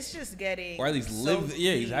metaverse. It's just getting. Or at least live.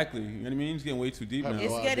 Yeah, exactly. You know what I mean? It's getting way too deep now.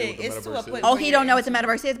 It's to a point. Oh, he don't know what the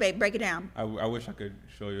metaverse is, babe. Break it down. I wish I could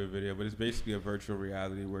show you a video, but it's basically a virtual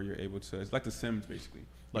reality where you're able to. It's like The Sims, basically.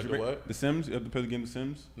 Like what? The Sims? You ever play the game The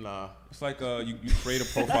Sims? Nah. It's like you create a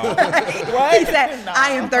profile. What? He said,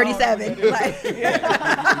 I am 37. You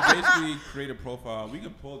basically create a profile. We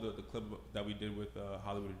could pull the clip that we did with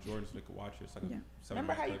Hollywood and Jordan so they could watch it. It's like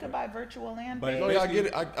Remember how you could buy virtual land? But I get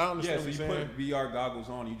it. I understand so what you're you saying. put VR goggles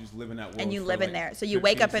on, you just live in that world. And you live in there. So you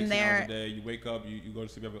wake up in there. You wake up, you go to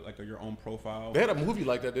sleep, you have like your own profile. They had a movie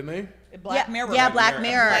like that, didn't they? Black Mirror. Yeah, Black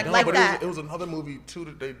Mirror. No, like but that. It was another movie too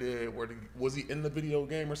that they did where was he in the video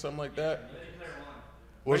game or something like that?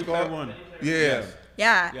 What's it called? One. Yeah.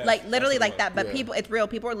 Yeah, Yes, like literally like that's that. But Yeah. people, it's real.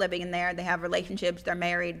 People are living in there. They have relationships. They're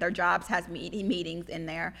married. Their jobs has meetings in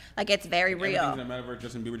there. Like, it's very real. Everything's in the metaverse.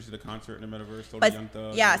 Justin Bieber just did a concert in the metaverse. So But Young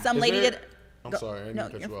Thug. yeah, some Is lady there- did. I'm sorry, I didn't No,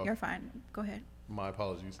 mean to cut you off. you're fine. Go ahead. My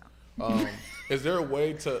apologies. Is there a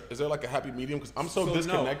way to? Is there like a happy medium? Because I'm so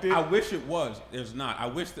disconnected. No, I wish it was. There's not. I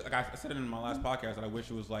wish, like I said it in my last podcast, that I wish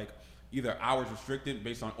it was like either hours restricted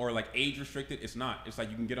based on, or like age restricted. It's not. It's like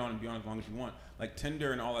you can get on and be on as long as you want. Like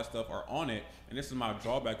Tinder and all that stuff are on it. And this is my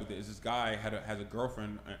drawback with it. Is this guy has a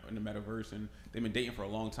girlfriend in the metaverse, and they've been dating for a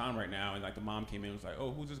long time right now. And like the mom came in and was like,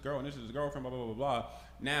 "Oh, who's this girl? And this is his girlfriend." Blah blah blah blah blah.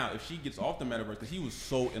 Now, if she gets off the metaverse, because he was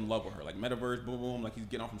so in love with her, like metaverse, boom boom, like he's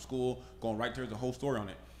getting off from school, going right to her, the whole story on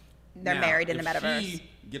it. They're married in the metaverse. If she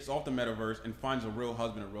gets off the metaverse and finds a real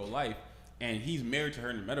husband in real life, and he's married to her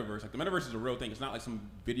in the metaverse, like the metaverse is a real thing. It's not like some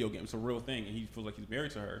video game. It's a real thing, and he feels like he's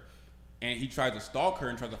married to her. And he tries to stalk her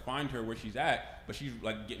and tries to find her where she's at, but she's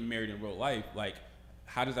like getting married in real life. Like,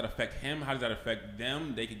 how does that affect him? How does that affect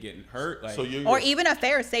them? They could get hurt. Like, or even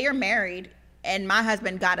affairs. Say you're married and my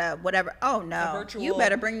husband got a whatever. Oh no, you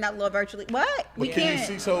better bring that little virtually. What? We can't.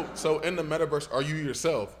 You see, so in the metaverse, are you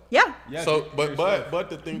yourself? Yeah. yes, So, but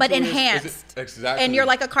the thing. But too enhanced. is exactly. And you're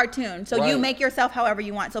like a cartoon, so you Right. make yourself however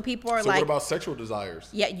you want. So people are So like, what about sexual desires?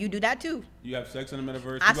 yeah, you do that too. you have sex in the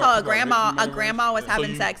metaverse. I saw a grandma. A A grandma was So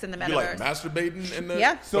having you- sex in the You like metaverse. masturbating in the.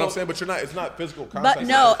 Yeah. But I'm saying, but you're not. It's not physical contact. But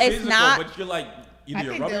no, it's physical, not. But you're like either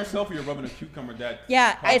you're think rubbing they're- yourself or you're rubbing a cucumber. That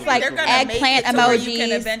Yeah, it's like They're gonna eggplant make it to where you can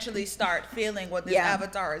emojis. eventually start feeling what this Yeah.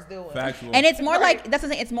 avatar is doing. factual. And it's more like, that's the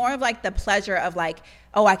thing, it's more of like the pleasure of like,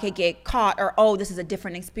 oh, I could get caught, or oh, this is a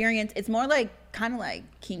different experience. It's more like kind of like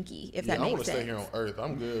kinky, if Yeah, that I want makes to sense. stay here on Earth.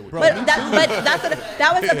 I'm good with But that.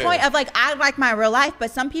 that was the point of like, I like my real life,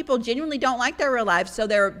 but some people genuinely don't like their real life, so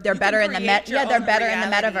they're better in the create your they're own better in the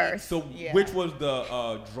reality. metaverse. So Yeah. which was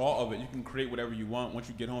the draw of it? You can create whatever you want. Once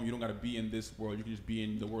you get home, you don't got to be in this world. You can just be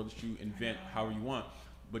in the world that you invent however you want.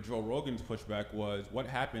 But Joe Rogan's pushback was, what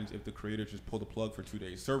happens if the creators just pull the plug for 2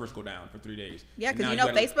 days? Servers go down for 3 days. Yeah, And 'cause now you know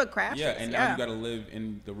gotta- Facebook crashes. Yeah, and now Yeah. you got to live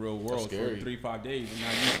in the real world for scary. 3-5 days, and now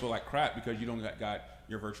you feel like crap because you don't got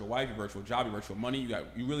your virtual wife, your virtual job, your virtual money.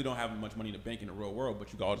 You really don't have much money in the bank in the real world,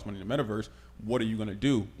 but you got all this money in the metaverse. What are you gonna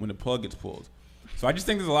do when the plug gets pulled? So I just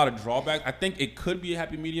think there's a lot of drawbacks. I think it could be a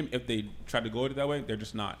happy medium if they tried to go it that way. They're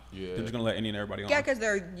just not. Yeah. They're just gonna let any and everybody on. Yeah, because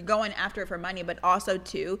they're going after it for money, but also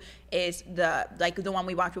too is the one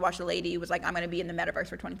we watched. We watched a lady who was like, I'm going to be in the metaverse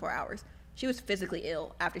for 24 hours. She was physically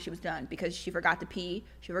ill after she was done because she forgot to pee.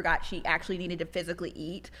 She forgot she actually needed to physically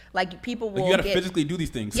eat. Like people will you gotta physically do these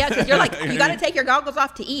things. Yeah, because you're like, you got to take your goggles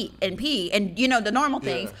off to eat and pee and, you know, the normal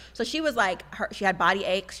things. Yeah. So she was like, she had body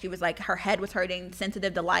aches. She was like, her head was hurting,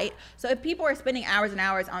 sensitive to light. So if people are spending hours and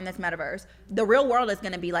hours on this metaverse, the real world is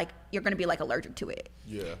going to be like, you're going to be like allergic to it.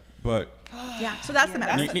 Yeah. But Yeah, so that's the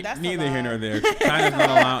that's metaverse. a- that's a neither lot. here nor there. China's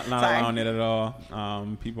not Sorry. allowing it at all.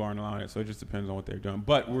 People aren't allowing it, so it just depends on what they're doing.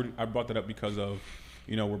 But I brought that up because of,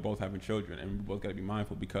 you know, we're both having children, and we both got to be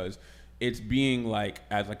mindful because it's being like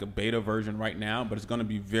as like a beta version right now, but it's going to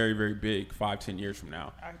be very, very big 5-10 years from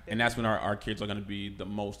now, and that's when our kids are going to be the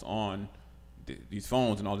most on these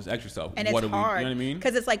phones and all this extra stuff. And it's hard. hard. You know what I mean?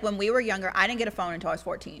 Because it's like when we were younger, I didn't get a phone until I was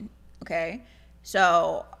 14. Okay,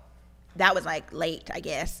 so that was like late, I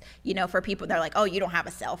guess, you know, for people. They're like, oh, you don't have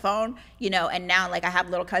a cell phone, you know, and now like I have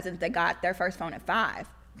little cousins that got their first phone at 5.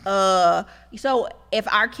 So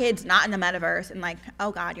if our kid's not in the metaverse and like,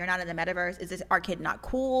 oh God, you're not in the metaverse, is this our kid not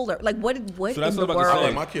cool, or like what So that's in the what I'm about to world? say.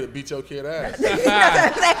 Like my kid beat your kid ass.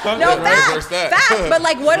 No, facts, but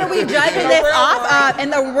like what are we judging this off of in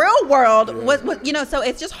the real world? What you know, so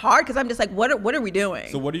it's just hard because I'm just like, what are we doing?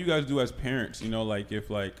 So what do you guys do as parents? You know, like if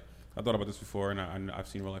like I thought about this before, and I've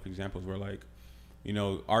seen real life examples where like, you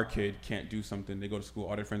know, our kid can't do something. They go to school,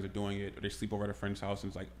 all their friends are doing it, or they sleep over at a friend's house, and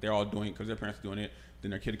it's like they're all doing it because their parents are doing it. Then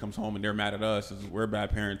their kid comes home and they're mad at us. We're bad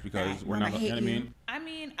parents because we're not. You know what I mean? I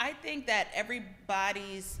mean, I think that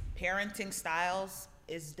everybody's parenting styles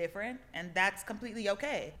is different, and that's completely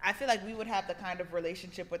okay. I feel like we would have the kind of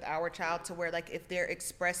relationship with our child to where like if they're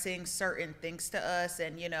expressing certain things to us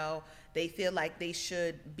and, you know, they feel like they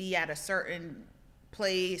should be at a certain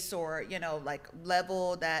place or, you know, like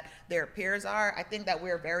level that their peers are, I think that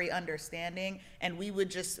we're very understanding, and we would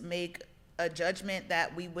just make a judgment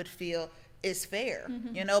that we would feel is fair,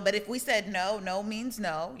 you know. But if we said no means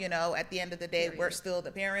no, you know, at the end of the day, we're still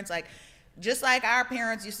the parents. Like, just like our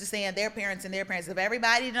parents used to say, and their parents, if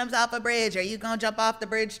everybody jumps off a bridge, are you gonna jump off the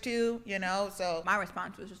bridge too? You know, so my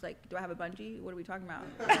response was just like, do I have a bungee? What are we talking about?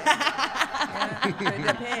 Yeah, it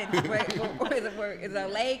depends. Is it a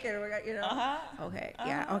lake or, you know? Okay,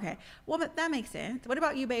 yeah, okay. Well, but that makes sense. What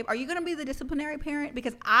about you, babe? Are you gonna be the disciplinary parent?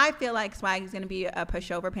 Because I feel like Swag is gonna be a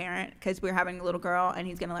pushover parent because we're having a little girl and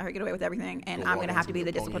he's gonna let her get away with everything, and I'm gonna have to be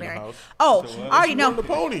the disciplinary. Oh, I already know. The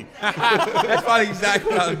pony. That's probably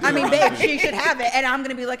exactly what I was doing. I mean, babe, she should have it, and I'm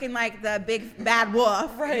gonna be looking like the big bad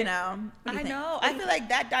wolf, right? You know. I know. I feel like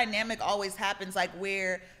that dynamic always happens, like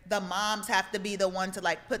where the moms have to be the one to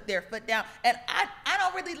like put their foot down, and I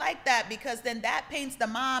don't really like that because then that paints the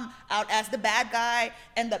mom out as the bad guy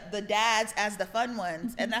and the dads as the fun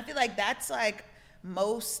ones, and I feel like that's like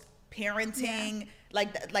most parenting.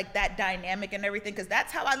 Like that dynamic and everything, because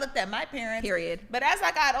that's how I looked at my parents. Period. But as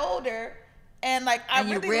I got older, and like I and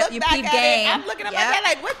really look back at game. it, I'm looking at my dad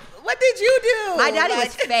like, what did you do? My daddy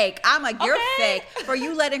was fake. I'm like, you're fake for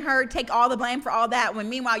you letting her take all the blame for all that. When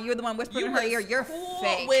meanwhile you're the one whispering in her ear, you're cool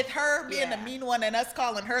fake. With her being the mean one and us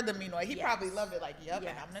calling her the mean one, he probably loved it. Like, and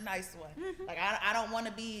I'm the nice one. Like I don't want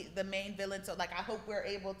to be the main villain. So like I hope we're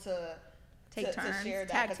able to take turns, to share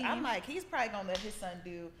that, because I'm like, he's probably gonna let his son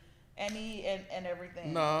do any and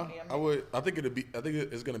everything. Nah, you know what I think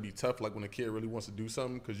it's gonna be tough. Like when a kid really wants to do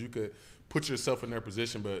something, because you could put yourself in their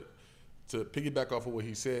position. But to piggyback off of what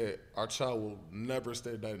he said, our child will never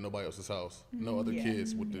stay the night at nobody else's house. No other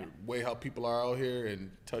kids. With the way how people are out here and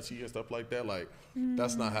touchy and stuff like that, like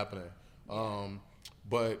that's not happening.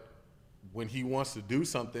 But when he wants to do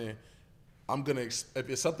something, if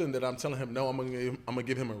it's something that I'm telling him no, I'm gonna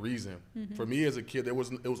give him a reason. For me as a kid, it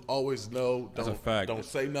was always no. That's a fact. Don't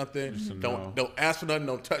say nothing. No. Don't ask for nothing.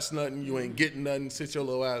 Don't touch nothing. You ain't getting nothing. Sit your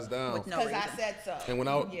little ass down. Because I said so. And when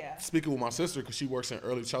I was speaking with my sister, because she works in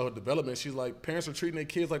early childhood development, she's like, parents are treating their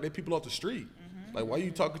kids like they people off the street. Like, why are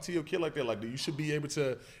you talking to your kid like that? Like, you should be able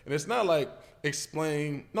to. And it's not like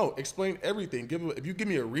explain everything. If you give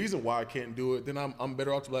me a reason why I can't do it, then I'm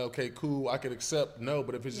better off to be like, okay, cool, I can accept no.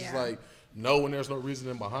 But if it's just like no, when there's no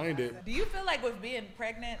reasoning behind it. Do you feel like with being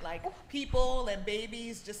pregnant, like people and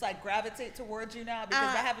babies just like gravitate towards you now?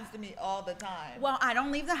 Because that happens to me all the time. Well, I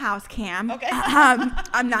don't leave the house, Cam. Okay.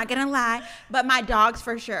 I'm not gonna lie, but my dogs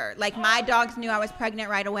for sure. Like my dogs knew I was pregnant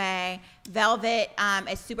right away. Velvet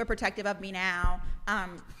is super protective of me now.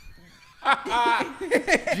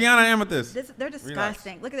 Gianna Amethyst. They're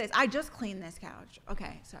disgusting. Relax. Look at this. I just cleaned this couch.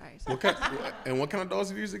 Okay, sorry. What kind of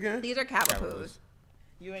dogs are these again? These are Cavapoos.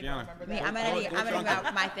 You ain't gonna remember that. I'm gonna go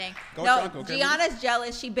out my thing. No, Gianna's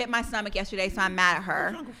jealous. She bit my stomach yesterday, so I'm mad at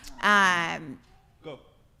her. Go.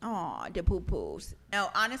 Oh, the poo-poos.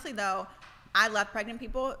 No, honestly though, I love pregnant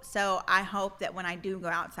people, so I hope that when I do go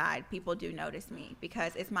outside, people do notice me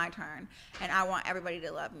because it's my turn, and I want everybody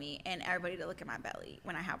to love me and everybody to look at my belly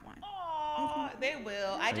when I have one. Oh, they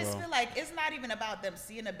will. I just feel like it's not even about them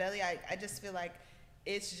seeing a belly. I just feel like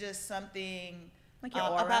it's just something. Like your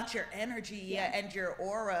aura. About your energy and your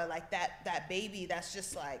aura, like that baby that's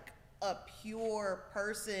just like a pure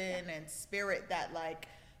person and spirit that, like,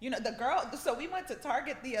 you know, the girl. So we went to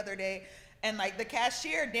Target the other day And like the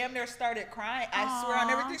cashier damn near started crying. I swear on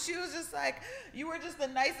everything. She was just like, "You were just the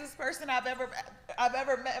nicest person I've ever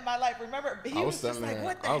met in my life." Remember, he was just like,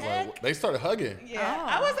 "What the heck?" Like, they started hugging. Yeah,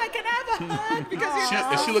 I was like, "Can I have a hug?"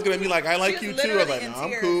 Because she looking at me like, "I like you too." I was like, "No,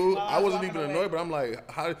 I'm cool." I wasn't even annoyed, but I'm like,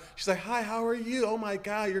 "How?" She's like, "Hi, how are you?" "Oh my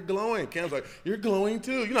God, you're glowing." Cam's like, "You're glowing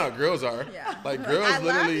too." You know how girls are. Yeah. Like girls I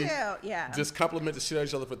literally love you. Yeah. just compliment the shit out of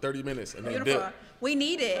each other for 30 minutes and then Beautiful. dip. We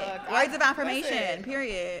need it. Words of affirmation.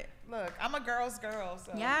 Period. Look, I'm a girl's girl.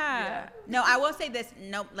 So, yeah. No, I will say this.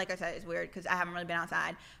 No, like I said, it's weird because I haven't really been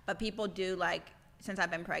outside. But people do like, since I've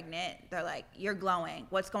been pregnant, they're like, "You're glowing.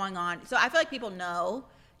 What's going on?" So I feel like people know,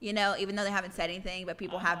 you know, even though they haven't said anything, but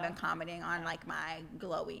people have been commenting on like my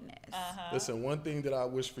glowiness. Listen, one thing that I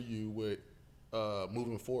wish for you with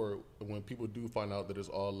moving forward, when people do find out that it's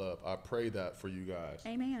all love, I pray that for you guys.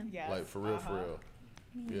 Amen. Yes. Like for real, for real.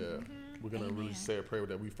 Yeah, we're gonna really say a prayer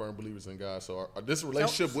that we firm believers in God. So this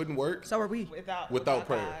relationship wouldn't work So are we. without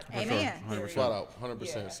prayer. God. Amen. 100%. Flat out,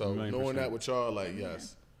 100%. So 100%. knowing that with y'all, like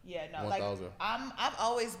yes, Yeah, no, 1,000. like I've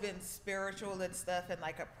always been spiritual and stuff, and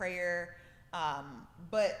like a prayer.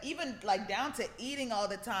 But even like down to eating all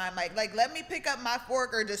the time, like let me pick up my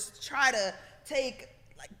fork or just try to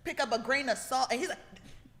pick up a grain of salt, and he's like,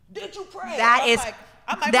 "Did you pray?" That is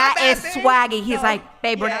 "My bad, babe." swaggy. He's No. like,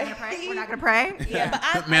 "Babe, we're Yeah. not gonna pray. We're not gonna pray." Yeah,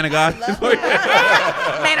 but Man of God. I love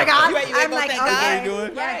that. Man of God. You ain't I'm gonna like, thank okay. God? How you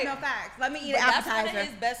doing? Yes, Right. no facts. Let me eat But an that's one appetizer. of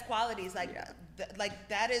his best qualities. Like, like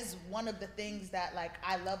that is one of the things that like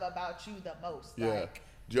I love about you the most. yeah. Like,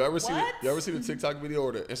 Do you ever see? What? You ever see the TikTok video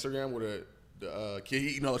or the Instagram where the kid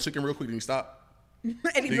eating all the chicken real quick and he stop? And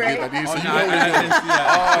Did he you prayed. get that? Did you see? Oh, You no, know what I he did? didn't see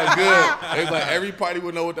that. Oh, good. It's like everybody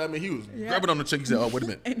would know what that meant. He was grabbing on the chicken. He said, "Oh, wait a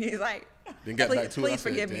minute." And he's like, Then got back to it. I please said,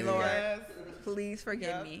 forgive me, "Damn." Lord. yes. Please forgive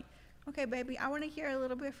Yep. me. Okay, baby, I want to hear a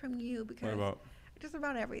little bit from you because What about? just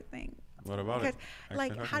about everything. What about Because, it?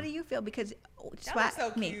 like, Actually, how do you feel? Because Y'all Swag,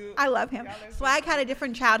 are so me, cute. I love him. Y'all are so Swag had a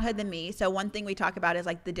different childhood than me. So one thing we talk about is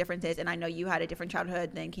like the differences. And I know you had a different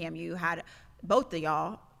childhood than Cam. You had both of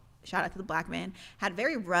y'all. Shout out to the black men. Had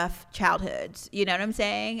very rough childhoods. You know what I'm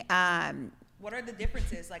saying? What are the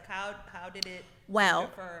differences? Like how did it Well,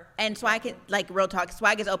 differ? and Swag can, like, real talk,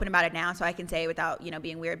 Swag is open about it now, so I can say it without,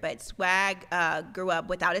 being weird, but Swag grew up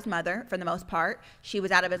without his mother for the most part. She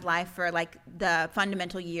was out of his life for, like, the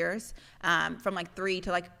fundamental years, from, like, 3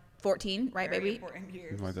 to, like, 14, right, Very baby? important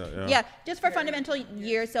years. Like that, yeah. Yeah, just for fundamental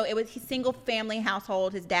years. So it was his single family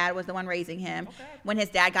household. His dad was the one raising him. Okay. When his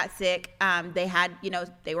dad got sick, they had,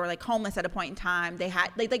 they were like homeless at a point in time. They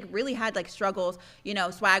like really had like struggles.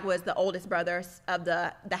 Swag was the oldest brother of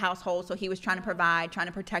the household. So he was trying to provide, trying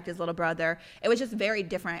to protect his little brother. It was just very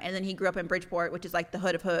different. And then he grew up in Bridgeport, which is like the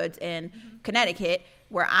hood of hoods in Connecticut,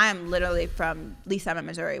 where I'm literally from Lee Summit,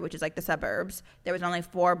 Missouri, which is like the suburbs. There was only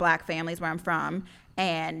 4 black families where I'm from.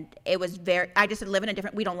 And it was I just live in a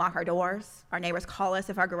different, we don't lock our doors. Our neighbors call us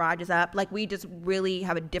if our garage is up. Like, we just really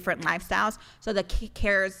have a different lifestyles. So the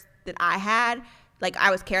cares that I had, like, I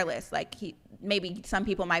was careless. Like, maybe some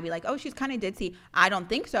people might be like, oh, she's kind of ditzy. I don't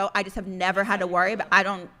think so. I just have never had to worry, but I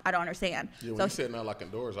don't understand. Yeah, when So you said not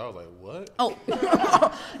locking doors, I was like, what? Oh,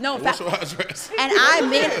 no, What's your address? and I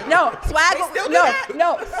mean, no, Swag, still do that?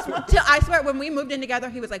 no. I swear, when we moved in together,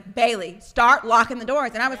 he was like, Bailey, start locking the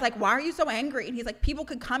doors. And I was like, why are you so angry? And he's like, people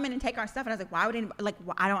could come in and take our stuff. And I was like, why would anybody, like,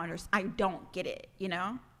 I don't understand. I don't get it,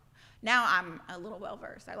 Now I'm a little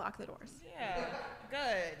well-versed. I lock the doors. Yeah,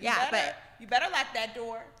 good. Yeah, you better lock that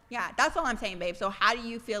door. Yeah, that's all I'm saying, babe. So how do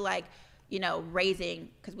you feel like, raising,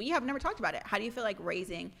 because we have never talked about it. How do you feel like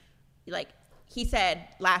raising, like, he said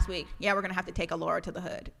last week, yeah, we're going to have to take Laura to the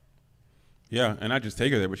hood. Yeah, and I just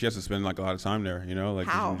take her there, but she has to spend like a lot of time there, like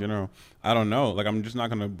just How? in general. I don't know. Like, I'm just not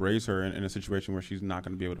gonna raise her in a situation where she's not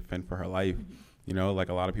gonna be able to fend for her life. Like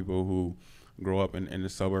a lot of people who grow up in the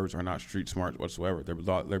suburbs are not street smart whatsoever.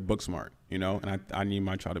 They're book smart, and I need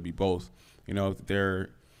my child to be both.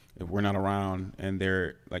 If we're not around and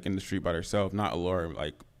they're like in the street by themselves, not Allure,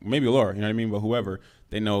 like maybe Allure, but whoever,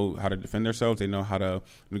 they know how to defend themselves. They know how to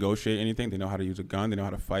negotiate anything. They know how to use a gun. They know how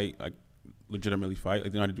to fight, like legitimately fight.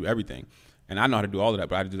 Like, they know how to do everything. And I know how to do all of that,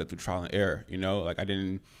 but I had to do that through trial and error, Like, I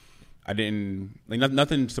didn't, like,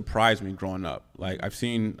 nothing surprised me growing up. Like, I've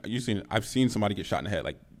seen somebody get shot in the head,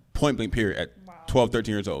 like, point blank period at 12,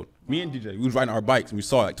 13 years old. Me and DJ, we was riding our bikes, and we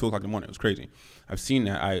saw it at 2 o'clock in the morning. It was crazy. I've seen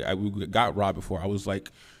that. We got robbed before. I was,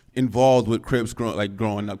 like, involved with Crips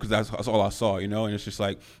growing up because that's all I saw, And it's just,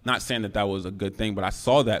 like, not saying that was a good thing, but I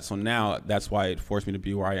saw that. So now that's why it forced me to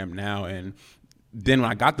be where I am now. And then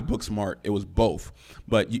when I got the book smart, it was both.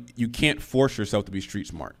 But you can't force yourself to be street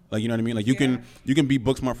smart. Like, you know what I mean? Like, you can be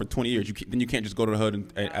book smart for 20 years. Then you can't just go to the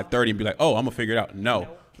hood at 30 and be like, oh, I'm going to figure it out. No.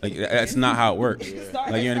 Like, that's not how it works.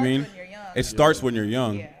 Like, you know what I mean? When you're young. It starts when you're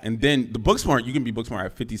young. Yeah. And then the book smart, you can be book smart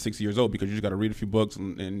at 50, 60 years old because you just got to read a few books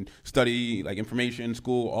and study like information,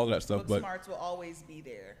 school, all that stuff. Book smarts will always be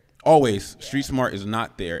there. Always. Yeah. Street smart is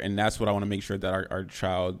not there. And that's what I want to make sure that our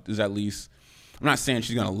child is at least. I'm not saying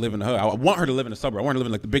she's going to live in the hood. I want her to live in the suburb. I want her to live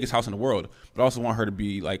in like the biggest house in the world. But I also want her to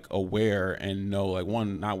be like aware and know like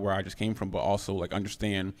one, not where I just came from, but also like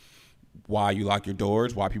understand why you lock your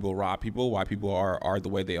doors, why people rob people, why people are the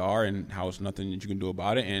way they are, and how it's nothing that you can do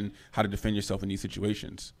about it, and how to defend yourself in these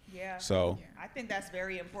situations. Yeah. So I think that's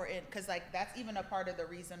very important because like that's even a part of the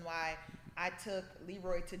reason why I took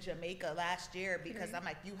Leroy to Jamaica last year, because I'm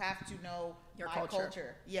like, you have to know Your my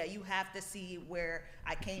culture. Yeah, you have to see where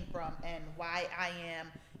I came from and why I am,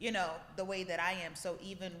 you know, the way that I am. So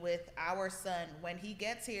even with our son, when he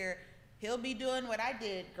gets here, he'll be doing what I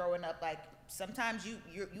did growing up. Like sometimes you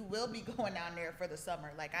will be going down there for the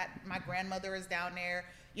summer. Like my grandmother is down there.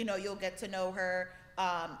 You know, you'll get to know her.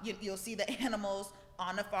 You'll see the animals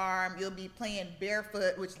on the farm. You'll be playing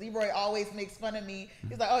barefoot, which Leroy always makes fun of me.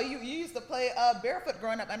 He's like, oh, you used to play barefoot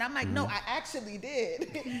growing up. And I'm like, no, I actually did.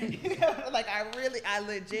 You know, like I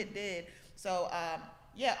legit did. So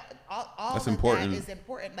yeah, all that's of important. that is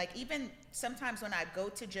important. Like even sometimes when I go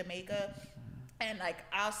to Jamaica and like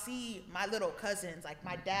I'll see my little cousins, like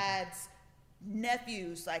my dad's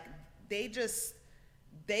nephews, like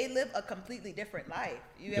they live a completely different life.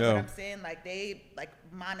 You get what I'm saying? Like they like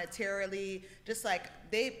monetarily, just like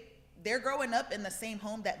they're growing up in the same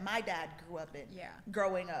home that my dad grew up in. Yeah.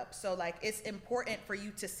 Growing up. So like it's important for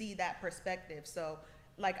you to see that perspective. So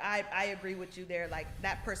like I agree with you there. Like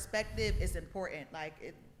that perspective is important.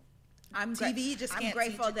 Like I'm just can't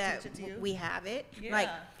grateful teach that it to you. we have it. Yeah. Like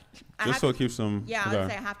just so it keeps them. Yeah, I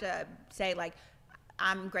would say I have to say like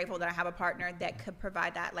I'm grateful that I have a partner that could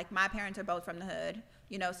provide that. Like my parents are both from the hood,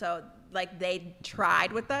 you know, so like they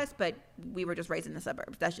tried with us, but we were just raised in the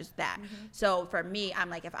suburbs. That's just that. Mm-hmm. So for me, I'm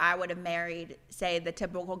like, if I would have married, say, the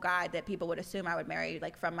typical guy that people would assume I would marry,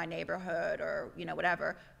 like from my neighborhood or, you know,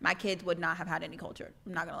 whatever, my kids would not have had any culture.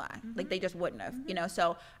 I'm not gonna lie. Mm-hmm. Like they just wouldn't have, you know.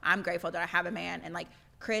 So I'm grateful that I have a man. And like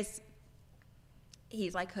Chris,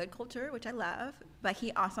 he's like hood culture, which I love, but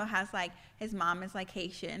he also has like, his mom is like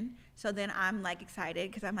Haitian. So then I'm like excited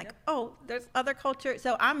because I'm like, oh, there's other culture.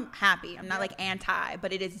 So I'm happy. I'm not like anti,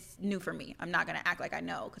 but it is new for me. I'm not going to act like I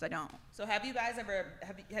know because I don't. So have you guys ever,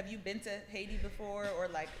 have you been to Haiti before or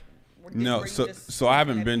like? No, so I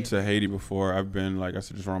haven't been to Haiti before. I've been, like I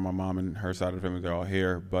said, just around my mom and her side of the family. They're all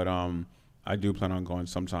here. But I do plan on going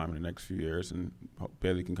sometime in the next few years, and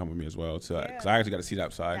Bailey can come with me as well, too, because I actually got to see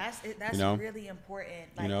that side. That's you know? really important.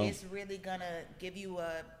 Like, you know? It's really going to give you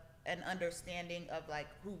an understanding of, like,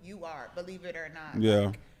 who you are, believe it or not.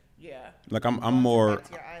 Yeah. Like, I'm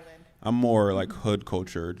more like hood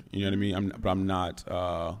cultured, you know what I mean? But I'm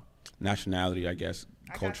not nationality, I guess,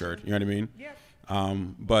 cultured. You know what I mean? Yeah.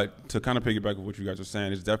 But to kind of piggyback with what you guys are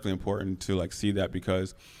saying, it's definitely important to like see that,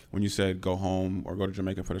 because when you said go home or go to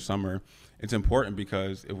Jamaica for the summer, it's important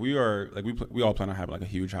because if we are like we all plan on having like a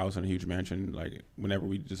huge house and a huge mansion, like whenever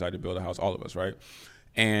we decide to build a house, all of us, right?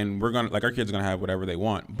 And we're gonna like our kids are gonna have whatever they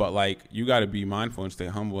want, but like you got to be mindful and stay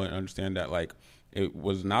humble and understand that like it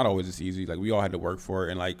was not always this easy. Like we all had to work for it,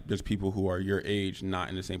 and like there's people who are your age not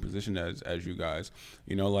in the same position as you guys.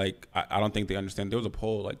 You know, like I don't think they understand. There was a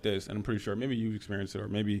poll like this, and I'm pretty sure maybe you've experienced it, or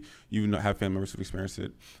maybe you have family members who've experienced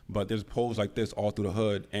it. But there's polls like this all through the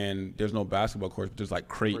hood, and there's no basketball courts, but there's like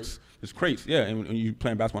crates. There's crates, yeah, and you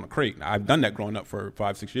playing basketball on a crate. I've done that growing up for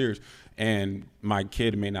 5-6 years, and my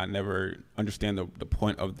kid may not never understand the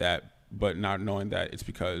point of that, but not knowing that it's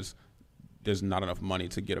because there's not enough money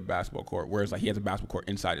to get a basketball court, whereas like he has a basketball court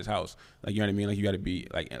inside his house. Like, you know what I mean? Like you got to be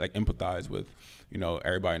like empathize with, you know,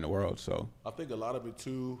 everybody in the world. So I think a lot of it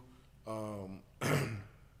too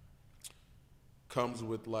comes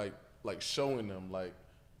with like showing them like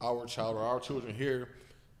our child or our children here,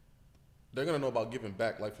 they're gonna know about giving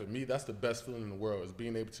back. Like for me, that's the best feeling in the world, is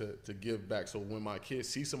being able to give back. So when my kids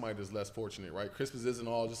see somebody that's less fortunate, right? Christmas isn't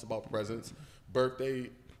all just about presents. Birthday,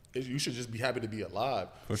 you should just be happy to be alive.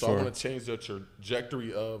 For so sure. I want to change the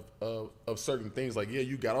trajectory of certain things. Like, yeah,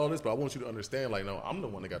 you got all this, but I want you to understand, like, no, I'm the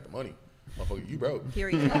one that got the money. Motherfucker, you broke.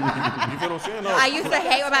 Period. You feel what I'm saying? No. I used to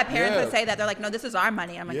hate when my parents would say that. They're like, no, this is our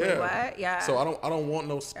money. I'm like, wait, what? Yeah. So I don't want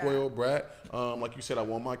no spoiled brat. Like you said, I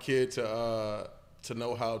want my kid to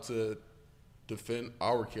know how to defend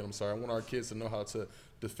our kid. I'm sorry. I want our kids to know how to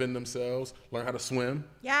defend themselves, learn how to swim.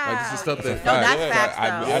 Yeah. Like, this is stuff that that's facts,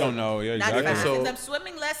 though. I don't know. Yeah, That's exactly. facts. So, the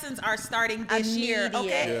swimming lessons are starting this year.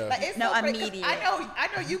 Okay, Yeah. like, it's No, so crazy, 'cause immediate. I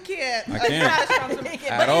know you can't. I can't.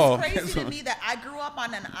 But At all. it's crazy to me that I grew up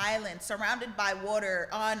on an island surrounded by water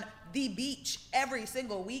on the beach every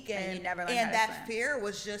single weekend. And you never learned how to that swim. fear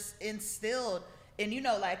was just instilled in,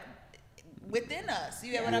 like within us.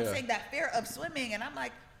 You get what I'm saying? That fear of swimming. And I'm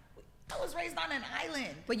like, I was raised on an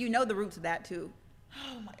island. But you know the roots of that too.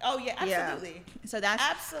 Oh yeah, absolutely. Yeah. So that's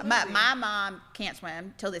absolutely. My mom can't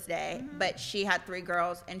swim till this day, but she had 3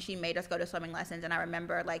 girls and she made us go to swimming lessons. And I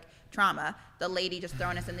remember like trauma, the lady just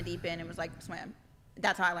throwing us in the deep end and was like, swim.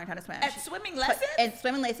 That's how I learned how to swim. Swimming lessons? And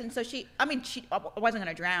swimming lessons. So I wasn't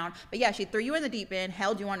gonna drown, but yeah, she threw you in the deep end,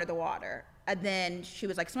 held you under the water. And then she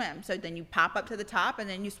was like, swim. So then you pop up to the top and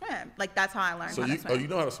then you swim. Like, that's how I learned how to swim. Oh, you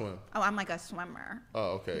know how to swim? Oh, I'm like a swimmer.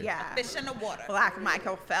 Oh, okay. Yeah. Fish in the water. Like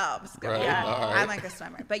Michael Phelps. Right. Yeah. All right. I'm like a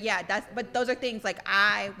swimmer. But yeah, but those are things like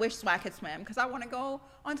I wish Swag could swim because I want to go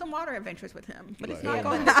on some water adventures with him. But it's not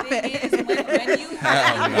going to But the thing happen. is, when you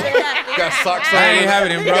Got socks on. I ain't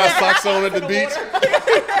having him, You bro. got socks on at the beach.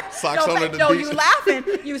 Socks on at the beach. You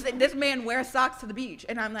laughing. You said, this man wears socks to the beach.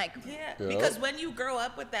 And I'm like, Yeah, because when you grow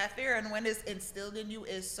up with that fear and when it's instilled in you,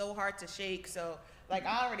 it's so hard to shake. So, like,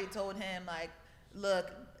 I already told him, like,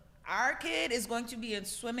 look, our kid is going to be in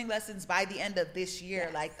swimming lessons by the end of this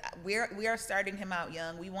year. Yes. Like, we are starting him out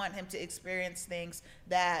young. We want him to experience things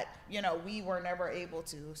that, we were never able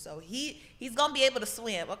to. So he's going to be able to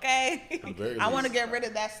swim, okay? I want to get rid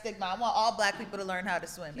of that stigma. I want all black people to learn how to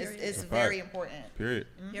swim. It's very important. Period.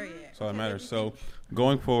 Period. That's all that matters. So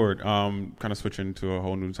going forward, kind of switching to a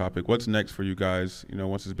whole new topic, what's next for you guys,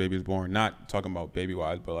 once this baby is born? Not talking about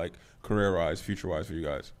baby-wise, but like career-wise, future-wise for you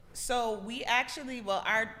guys. So we actually,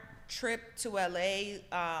 our trip to LA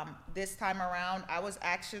this time around, I'm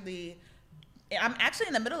actually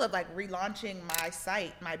in the middle of like relaunching my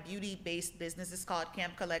site, my beauty-based business. It's called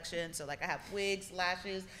Camp Collection. So like I have wigs,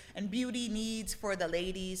 lashes, and beauty needs for the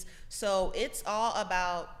ladies. So it's all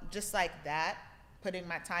about just like that, putting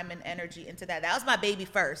my time and energy into that. That was my baby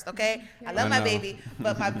first, okay? I love my baby,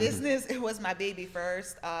 but my business, it was my baby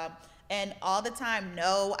first. And all the time,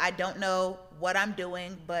 no, I don't know what I'm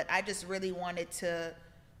doing, but I just really wanted to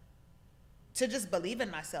just believe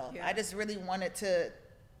in myself. Yeah. I just really wanted to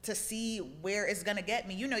see where it's gonna get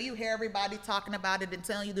me. You hear everybody talking about it and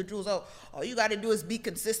telling you the jewels. Oh, all you gotta do is be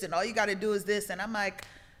consistent. All you gotta do is this. And I'm like,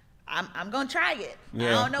 I'm gonna try it. Yeah.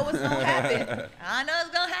 I don't know what's gonna happen. I don't know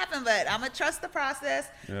what's gonna happen, but I'm gonna trust the process.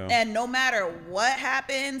 Yeah. And no matter what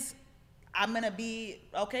happens, I'm gonna be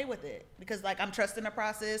okay with it because like I'm trusting the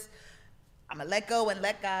process. I'm gonna let go and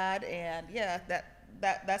let God, and yeah,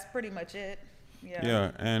 that's pretty much it.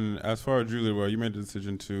 Yeah, and as far as Julie, you made the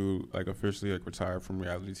decision to like officially like retire from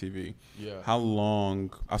reality TV. Yeah. How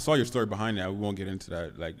long? I saw your story behind that. We won't get into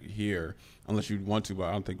that like here unless you want to, but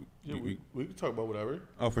I don't think we can talk about whatever.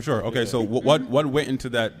 Oh, for sure. Okay, so what went into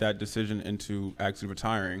that decision into actually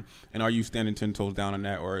retiring, and are you standing 10 toes down on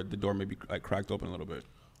that, or the door maybe like cracked open a little bit?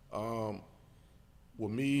 Well,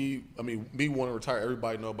 me wanting to retire,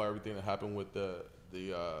 everybody know about everything that happened with the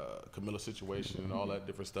Camilla situation and all that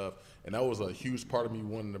different stuff. And that was a huge part of me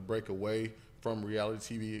wanting to break away from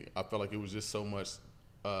reality TV. I felt like it was just so much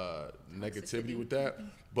negativity with that.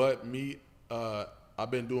 But I've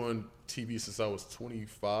been doing TV since I was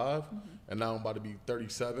 25, and now I'm about to be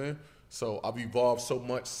 37. So I've evolved so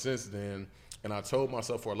much since then. And I told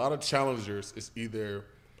myself for a lot of challengers, it's either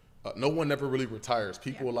no one ever really retires.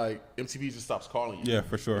 People like MTV just stops calling you. Yeah,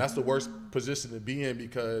 for sure. That's the worst position to be in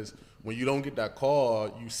because when you don't get that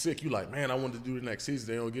call, you sick. You like, man, I wanted to do the next season.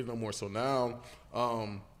 They don't get it no more. So now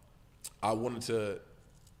I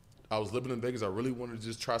was living in Vegas. I really wanted to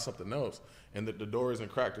just try something else. And the door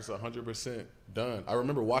isn't cracked. It's 100% done. I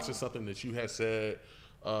remember watching something that you had said,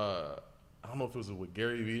 I don't know if it was with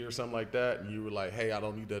Gary Vee or something like that. And you were like, hey, I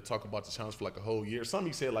don't need to talk about the challenge for like a whole year. Something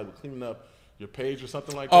you said like we're cleaning up your page or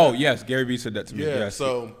something like that. Oh, yes. Gary Vee said that to me. Yeah, yes.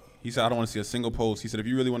 so he said, I don't want to see a single post. He said, if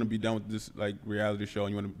you really want to be done with this like reality show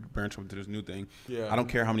and you want to branch into this new thing, I don't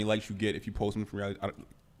care how many likes you get. If you post them from reality,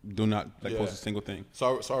 do not post a single thing.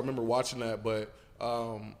 So I remember watching that, but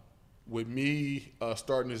with me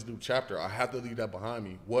starting this new chapter, I have to leave that behind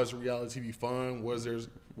me. Was reality TV fun?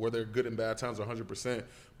 Were there good and bad times? 100%.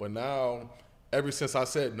 But now, ever since I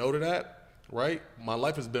said no to that, right, my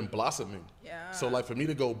life has been blossoming. Yeah. So like for me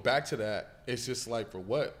to go back to that, it's just like for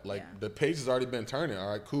what? Like the page has already been turning. All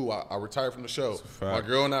right, cool. I retired from the show. My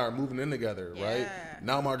girl and I are moving in together, right?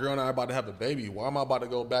 Now my girl and I are about to have a baby. Why am I about to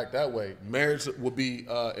go back that way? Marriage will be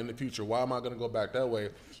in the future. Why am I going to go back that way?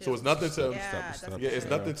 So it's nothing to it's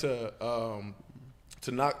nothing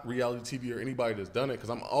to knock reality TV or anybody that's done it because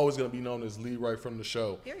I'm always going to be known as Leroy from the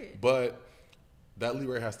show. Period. But that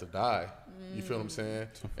Leroy has to die. You feel what I'm saying?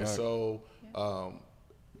 And so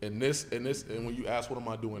and when you ask what am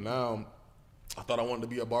I doing now, I thought I wanted to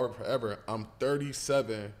be a barber forever. I'm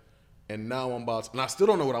 37 and now I'm about to, and I still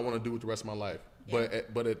don't know what I want to do with the rest of my life. Yeah.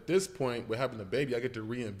 But at this point, with having a baby, I get to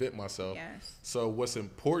reinvent myself. Yes. So what's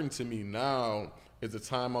important to me now is the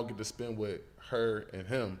time I'll get to spend with her and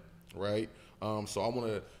him, right? So I want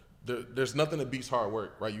to. There's nothing that beats hard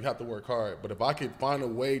work, right? You have to work hard. But if I could find a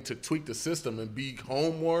way to tweak the system and be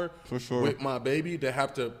home more for sure with my baby, to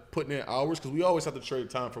have to put in hours, because we always have to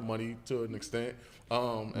trade time for money to an extent.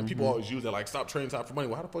 And people always use that, like, stop trading time for money.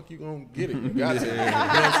 Well, how the fuck you gonna get it? You got to. You know what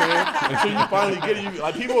I'm saying? Until you finally get it.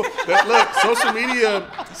 Like, people that look,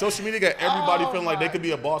 social media got everybody feeling like they could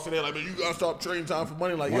be a boss today. Like, man, you gotta stop trading time for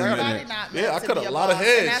money. Like, I cut a lot of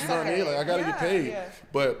heads. You know what I mean? Like, I gotta get paid. Yeah.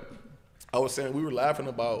 But I was saying, we were laughing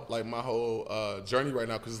about, like, my whole journey right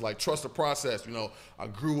now, because it's like, trust the process. You know, I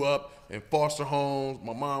grew up in foster homes.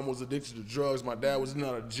 My mom was addicted to drugs. My dad was in and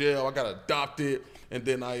out of jail. I got adopted. And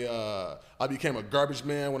then I became a garbage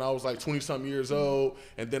man when I was like 20-something years old.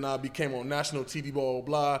 And then I became on national TV, blah, blah,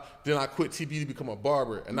 blah. Then I quit TV to become a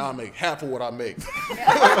barber. And now I make half of what I make.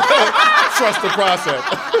 Trust the process.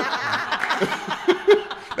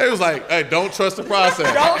 They was like, hey, don't trust the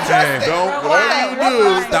process. Don't trust it. Don't, whatever you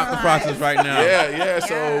do. Stop the process right now. Yeah.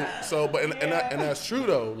 So, but and that's true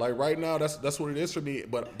though. Like right now, that's what it is for me.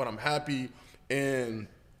 But I'm happy, and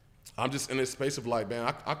I'm just in this space of like,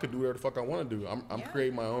 man, I could do whatever the fuck I want to do. I'm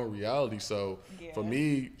creating my own reality. So for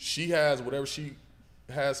me, she has whatever she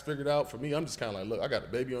has figured out. For me, I'm just kind of like, look, I got a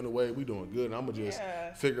baby on the way. We doing good, and I'm gonna just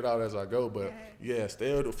figure it out as I go. But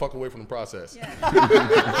stay the fuck away from the process.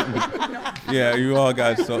 Yeah, you all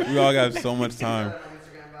got so much time.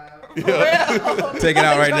 Take it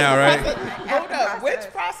out right now, right? Hold up, which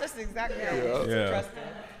process exactly? Yeah.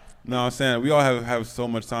 No, I'm saying we all have so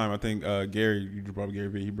much time. I think Gary, you brought up Gary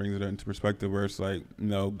Vee, he brings it into perspective where it's like, you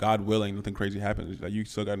know, God willing, nothing crazy happens. Like you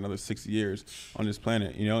still got another 6 years on this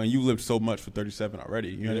planet, you know, and you lived so much for 37 already.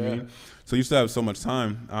 You know what I mean? So you still have so much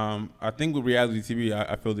time. I think with reality TV,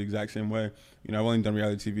 I feel the exact same way. You know, I've only done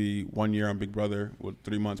reality TV 1 year on Big Brother,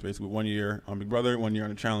 3 months basically, 1 year on Big Brother, 1 year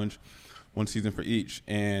on the Challenge, 1 season for each,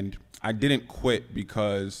 and I didn't quit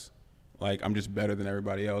because like I'm just better than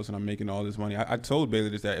everybody else and I'm making all this money. I told Bailey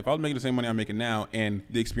this, that if I was making the same money I'm making now and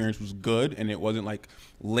the experience was good and it wasn't like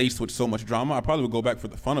laced with so much drama, I probably would go back for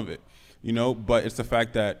the fun of it, you know? But it's the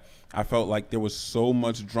fact that I felt like there was so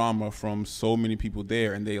much drama from so many people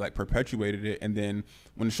there and they like perpetuated it. And then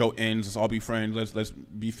when the show ends, let's all be friends. Let's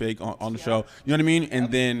be fake on the show. You know what I mean?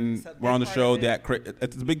 And then we're on the show.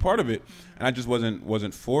 It's a big part of it. And I just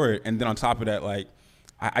wasn't for it. And then on top of that, like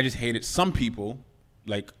I just hated some people,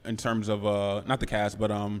 like in terms of not the cast, but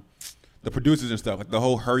the producers and stuff, like the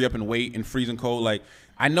whole hurry up and wait and freezing cold. Like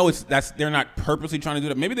I know they're not purposely trying to do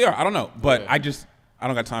that. Maybe they are. I don't know. But I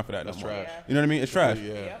don't got time for that. That's no more. trash. You know what I mean? It's trash.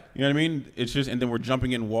 Yeah. You know what I mean? It's just, and then we're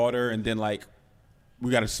jumping in water, and then like we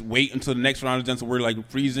gotta wait until the next round is done, so we're like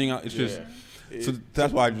freezing. It's just so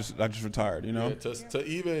that's why I just retired. You know? Yeah,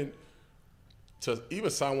 to even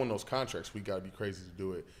sign one of those contracts, we gotta be crazy to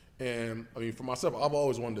do it. And I mean, for myself, I've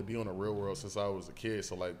always wanted to be on the real world since I was a kid.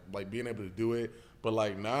 So like being able to do it, but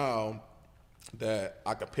like now that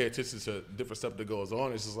I can pay attention to different stuff that goes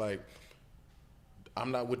on, it's just like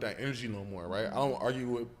I'm not with that energy no more, right? I don't argue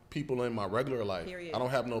with people in my regular life. Period. I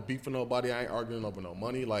don't have no beef with nobody. I ain't arguing over no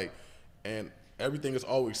money. Like, and everything is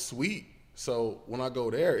always sweet. So when I go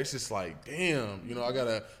there, it's just like, damn, you know, I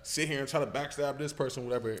gotta sit here and try to backstab this person,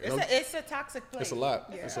 whatever. It's a toxic place. It's a lot.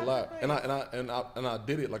 Yeah. It's a lot. And I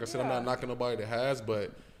did it. Like I said, I'm not knocking nobody that has,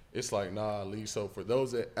 but it's like, nah, Lee. So for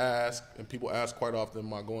those that ask, and people ask quite often,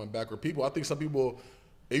 am I going back? Or people, I think some people,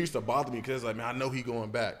 it used to bother me because it's like, man, I know he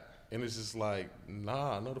going back. And it's just like,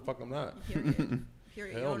 nah, no the fuck I'm not.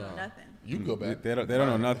 Period. Hell You don't know nothing. You can go back. They don't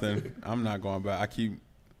know nothing. I'm not going back.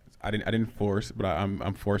 I didn't force, but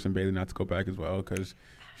I'm forcing Bailey not to go back as well because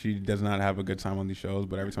she does not have a good time on these shows.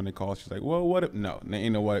 But every time they call, she's like, "Well, what? If, no,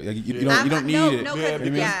 ain't no what. Like, you don't need it." No,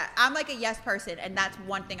 I'm like a yes person, and that's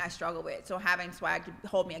one thing I struggle with. So having Swag to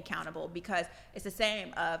hold me accountable because it's the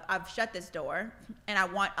same. I've shut this door, and I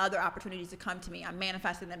want other opportunities to come to me. I'm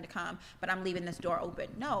manifesting them to come, but I'm leaving this door open.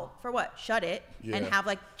 No, for what? Shut it and have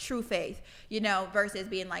like true faith, you know, versus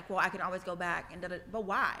being like, well, I can always go back and but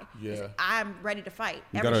why? Yeah, I'm ready to fight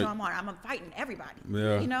every show I'm on. I'm fighting everybody.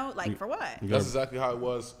 Yeah, you know, like for what? That's exactly how it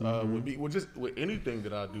was. With anything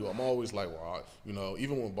that I do, I'm always like, well, you know,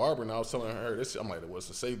 even when Barbara and I was telling her this, I'm like, well, it's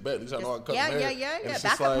a safe bet. At least I know I can cut yeah.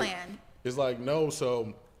 Backup plan. It's like, no,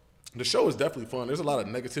 so the show is definitely fun. There's a lot of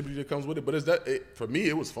negativity that comes with it, but for me,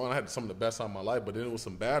 it was fun. I had some of the best time of my life, but then it was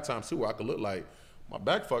some bad times too where I could look like my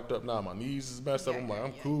back fucked up now, my knees is messed up. I'm like,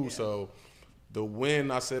 I'm cool. So the win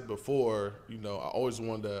I said before, you know, I always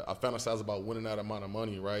wanted to, I fantasize about winning that amount of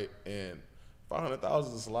money, right? And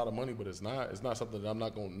 $500,000 is a lot of money, but it's not. It's not something that I'm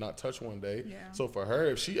not gonna not touch one day. Yeah. So for her,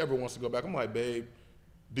 if she ever wants to go back, I'm like, babe,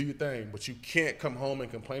 do your thing, but you can't come home and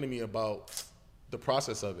complain to me about the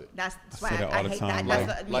process of it. That's I swag. say that all I the hate time.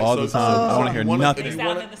 that. Like, all the time. I want to hear nothing. It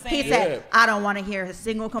sounded the same. He said, "I don't want to hear a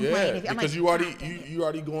single complaint." Yeah, I'm because like, you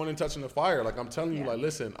already going and touching the fire. Like I'm telling you, like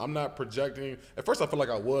listen, I'm not projecting. At first, I feel like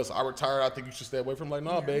I was. I retired. I think you should stay away from. Like,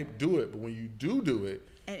 nah, babe, do it. But when you do it,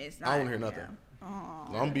 and it's I not, don't want to hear nothing.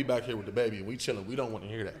 I'm gonna be back here with the baby, and we chilling. We don't want to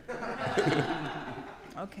hear that.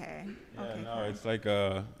 Okay. Yeah, no, it's like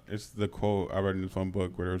it's the quote I read in this one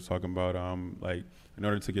book where it was talking about like in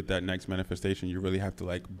order to get that next manifestation, you really have to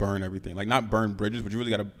like burn everything, like not burn bridges, but you really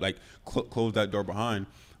got to like close that door behind.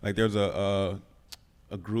 Like there's a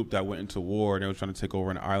group that went into war and they was trying to take over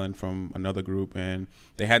an island from another group, and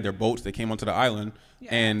they had their boats. They came onto the island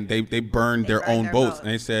and they burned their own boats, and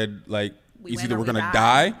they said like. It's either we're gonna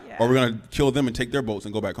die or we're gonna kill them and take their boats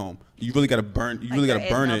and go back home. You really gotta burn. You really gotta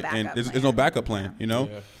burn it, and there's no backup plan. You know,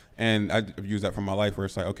 and I've used that from my life where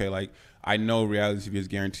it's like, okay, like I know reality TV is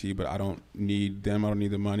guaranteed, but I don't need them. I don't need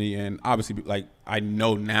the money, and obviously, like I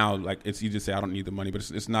know now, like it's easy to say I don't need the money, but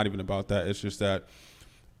it's not even about that. It's just that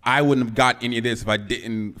I wouldn't have got any of this if I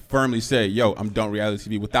didn't firmly say, yo, I'm done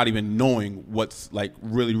reality TV without even knowing what's like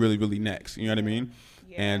really, really, really next. You know what I mean?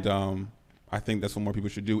 Yeah. And I think that's what more people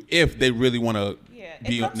should do if they really want to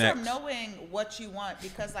be it comes next. from knowing what you want,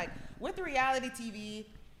 because like with reality TV,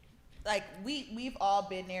 like we've all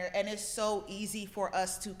been there, and it's so easy for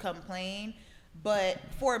us to complain. But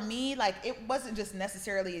for me, like it wasn't just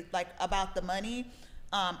necessarily like about the money.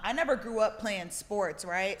 I never grew up playing sports,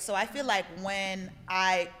 right? So I feel like when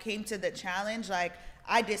I came to the challenge, like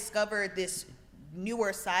I discovered this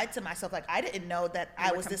newer side to myself. Like I didn't know that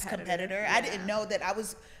I was this competitor. Yeah. I didn't know that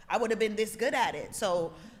I would have been this good at it.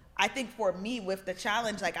 So I think for me with the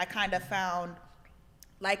challenge, like I kind of found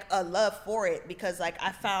like a love for it, because like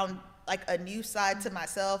I found like a new side to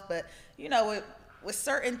myself. But you know, with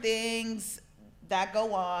certain things that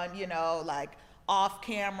go on, you know, like off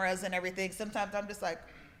cameras and everything, sometimes I'm just like,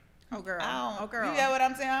 oh girl, you get what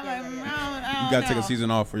I'm saying? I'm like, I don't you gotta know. take a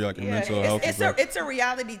season off for your like mental health. It's a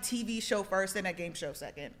reality TV show first and a game show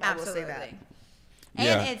second. Absolutely. I will say that.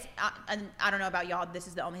 And it's, I don't know about y'all, this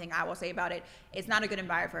is the only thing I will say about it. It's not a good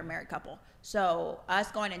environment for a married couple. So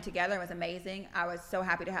us going in together was amazing. I was so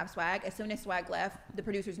happy to have Swag. As soon as Swag left, the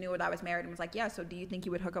producers knew that I was married and was like, yeah, so do you think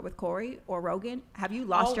you would hook up with Corey or Rogan? Have you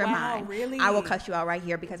lost your mind? Really? I will cuss you out right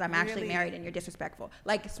here because I'm actually married and you're disrespectful.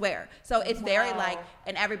 Like, swear. So it's very like,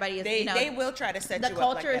 and everybody is, they will try to set you up. The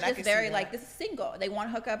culture like is just very like, this is single. They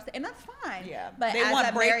want hookups, and that's fine. Yeah. But they want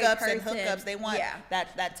breakups person, and hookups. They want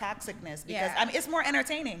that toxicness, because I mean, it's more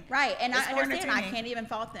entertaining. Right. And I understand. I can't even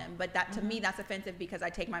fault them. But that to me, that's offensive, because I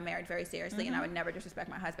take my marriage very seriously, and I would never disrespect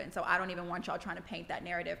my husband. So I don't even want y'all trying to paint that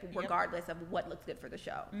narrative, regardless of what looks good for the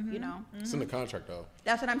show. You know? It's in the contract, though.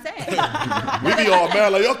 That's what I'm saying. We be all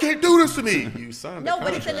mad, like, y'all can't do this to me. You signed the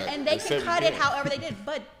contract. But and they can cut it however they did.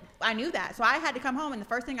 But I knew that. So I had to come home, and the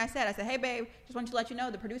first thing I said, hey, babe, just want to let you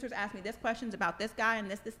know, the producers asked me this questions about this guy and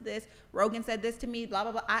this. Rogan said this to me, blah,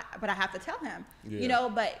 blah, blah. But I have to tell him, you know,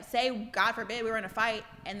 but say, God forbid, we were in a fight,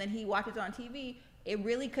 and then he watches it on TV, it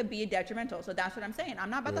really could be detrimental. So that's what I'm saying.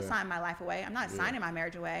 I'm not about to sign my life away. I'm not signing my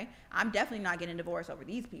marriage away. I'm definitely not getting divorced over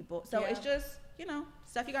these people. So it's just, you know,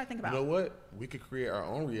 stuff you got to think about. You know what? We could create our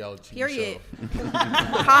own reality period. show.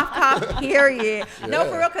 Cough, period. Yeah. No,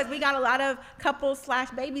 for real, because we got a lot of couples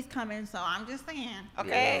 / babies coming. So I'm just saying.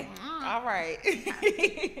 Okay. All right.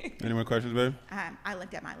 Any more questions, babe? I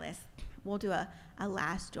looked at my list. We'll do a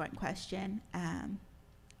last joint question.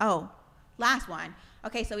 Last one.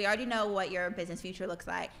 Okay, so we already know what your business future looks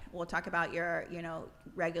like. We'll talk about your,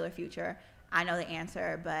 regular future. I know the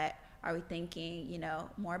answer, but are we thinking,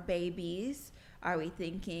 more babies? Are we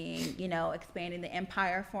thinking, expanding the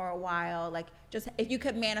empire for a while? Like, just if you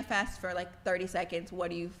could manifest for like 30 seconds, what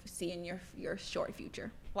do you see in your short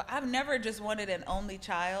future? Well, I've never just wanted an only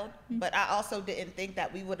child, but I also didn't think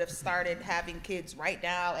that we would have started having kids right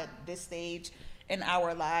now at this stage in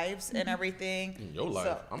our lives and everything. In your life?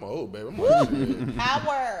 So, I'm old, baby. I'm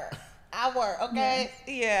like, Our, okay?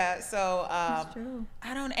 Yeah, so That's true.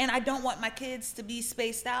 I don't want my kids to be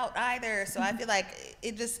spaced out either. So I feel like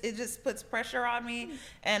it just puts pressure on me,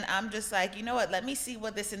 and I'm just like, you know what? Let me see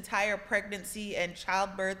what this entire pregnancy and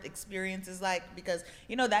childbirth experience is like, because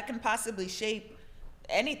that can possibly shape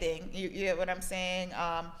anything. You get what I'm saying?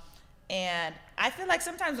 And I feel like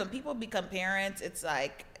sometimes when people become parents, it's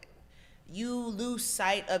like you lose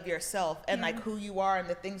sight of yourself and like who you are and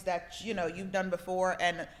the things that you've done before,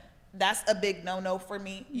 and that's a big no-no for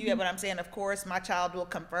me. You get what I'm saying? Of course, my child will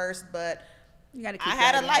come first, but You gotta keep I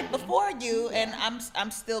had your a life identity. before you, and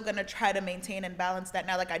I'm still gonna try to maintain and balance that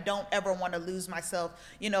now. Like I don't ever want to lose myself,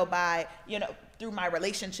 by through my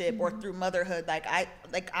relationship or through motherhood. I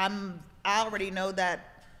already know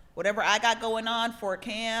that whatever I got going on for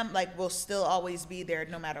Cam, will still always be there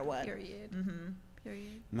no matter what. Period.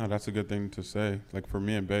 Period. No, that's a good thing to say. Like for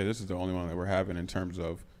me and Bae, this is the only one that we're having in terms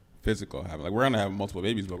of physical having. Like we're gonna have multiple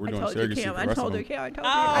babies, but we're doing surrogacy for the rest of them. I told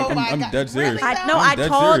you. I'm dead serious. Really? I dead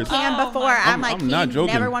told serious. Cam before. I'm I'm he not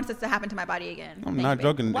joking. never wants this to happen to my body again. I'm not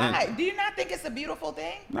joking. Why? Do you not think it's a beautiful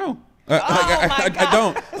thing? No. my I God.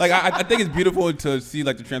 don't. I think it's beautiful to see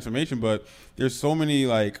the transformation, but there's so many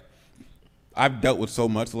I've dealt with so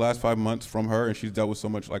much the last 5 months from her, and she's dealt with so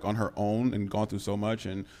much on her own and gone through so much,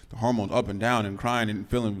 and the hormones up and down and crying and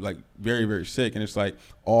feeling very, very sick, and it's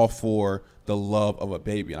all for the love of a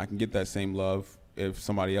baby. And I can get that same love if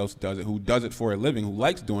somebody else does it, who does it for a living, who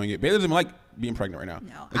likes doing it. Bae doesn't like being pregnant right now.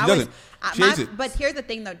 No, she doesn't. She hates it. But here's the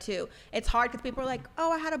thing, though, too. It's hard because people are like,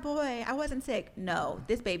 "Oh, I had a boy. I wasn't sick." No,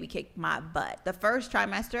 this baby kicked my butt. The first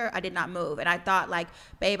trimester, I did not move, and I thought,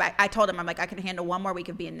 babe, I told him, I can handle one more week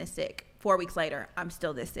of being this sick. 4 weeks later, I'm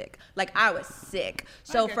still this sick. I was sick.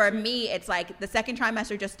 So for me, it's the second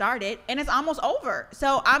trimester just started, and it's almost over.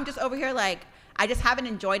 So I'm just over here I just haven't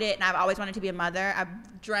enjoyed it, and I've always wanted to be a mother.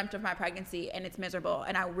 I've dreamt of my pregnancy, and it's miserable.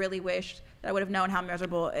 And I really wish that I would have known how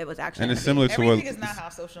miserable it was actually. And it's similar to Everything is not how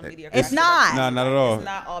social media. It's not. No, not at all. It's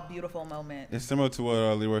not all beautiful moments. It's similar to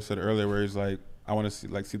what Leroy said earlier, where he's I want to see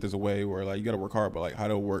if there's a way where you got to work hard, but how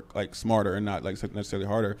to work smarter and not necessarily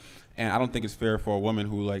harder. And I don't think it's fair for a woman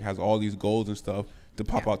who has all these goals and stuff to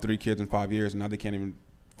pop out 3 kids in 5 years, and now they can't even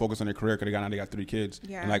focus on their career because they got 3 kids,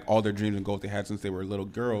 and all their dreams and goals they had since they were little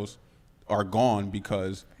girls are gone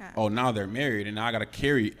because now they're married, and now I got to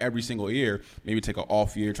carry every single year, maybe take an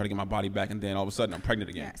off year, try to get my body back, and then all of a sudden I'm pregnant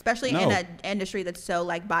again. Yeah, especially in an industry that's so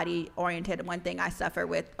body oriented. One thing I suffer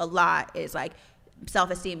with a lot is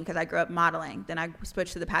self-esteem, because I grew up modeling. Then I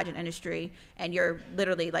switched to the pageant industry, and you're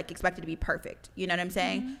literally expected to be perfect. You know what I'm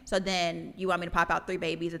saying? Mm-hmm. So then you want me to pop out 3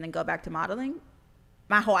 babies and then go back to modeling?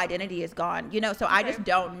 My whole identity is gone. So I just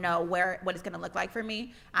don't know what it's going to look like for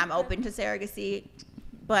me. I'm open to surrogacy,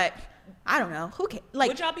 but I don't know. Who can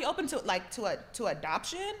would y'all be open to to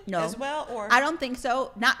adoption as well? Or I don't think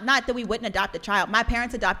so. Not that we wouldn't adopt a child. My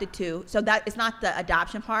parents adopted too, so that it's not the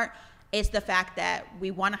adoption part. It's the fact that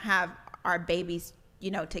we want to have our babies,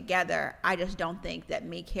 together. I just don't think that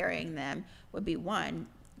me carrying them would be one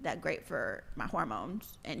that great for my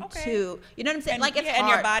hormones, and 2, you know what I'm saying? And, it's hard. And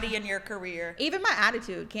your body and your career. Even my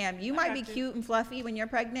attitude, Cam. You might be cute and fluffy when you're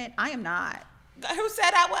pregnant. I am not. Who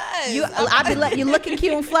said I was? You looking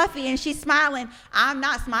cute and fluffy, and she's smiling. I'm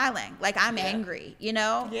not smiling. I'm angry. Yeah.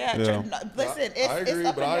 Listen, I agree, it's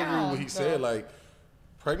up but and I down, agree with what he said.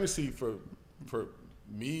 Pregnancy for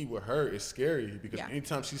me with her is scary because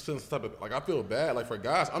anytime she's feeling some type of I feel bad. For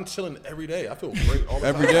guys, I'm chilling every day. I feel great all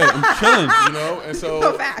the time. Every day I'm chilling. And so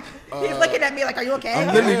no fact. He's looking at me are you okay?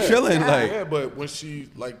 I'm literally chilling. But when she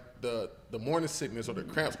the morning sickness or the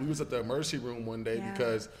cramps, we was at the emergency room one day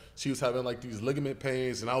because she was having these ligament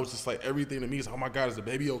pains, and I was just everything to me is, oh my God, is the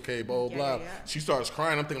baby okay? Blah blah blah. She starts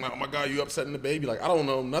crying. I'm thinking oh my God, you upsetting the baby? I don't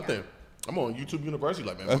know nothing. I'm on YouTube University,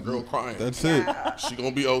 man, my girl crying. That's it. She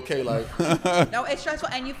gonna be okay, No, it's stressful,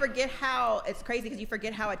 and you forget how, it's crazy because you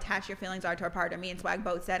forget how attached your feelings are to a partner. Me and Swag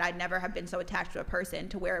both said I never have been so attached to a person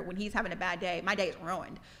to where when he's having a bad day, my day is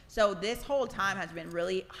ruined. So this whole time has been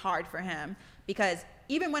really hard for him because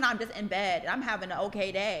even when I'm just in bed and I'm having an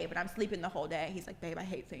okay day, but I'm sleeping the whole day, he's like, babe, I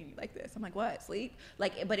hate seeing you like this. I'm like, what, sleep?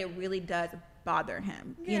 But it really does bother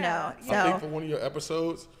him, So I think for one of your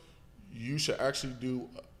episodes, you should actually do,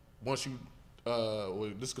 once you,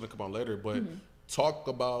 this is going to come on later, but talk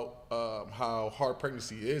about how hard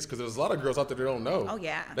pregnancy is, because there's a lot of girls out there that don't know. Oh,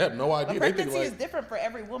 yeah. They have no idea. But pregnancy is different for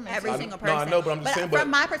every woman. Every single person. No, I know, but I'm just saying.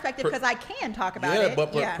 From my perspective, because I can talk about it.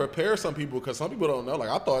 But prepare some people, because some people don't know.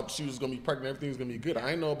 I thought she was going to be pregnant, everything was going to be good. I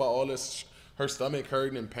didn't know about all this, her stomach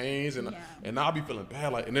hurting and pains, and now I'll be feeling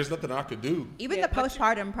bad. And there's nothing I could do. Even the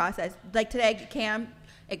postpartum process. Today,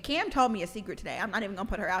 Cam told me a secret today. I'm not even going to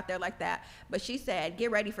put her out there like that. But she said,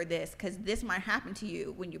 get ready for this because this might happen to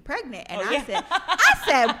you when you're pregnant. And I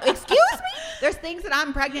said, excuse me? There's things that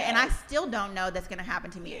I'm pregnant and I still don't know that's going to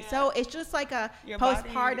happen to me. Yeah. So it's just like a your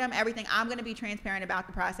postpartum, body. Everything. I'm going to be transparent about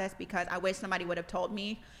the process because I wish somebody would have told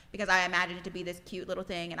me, because I imagined it to be this cute little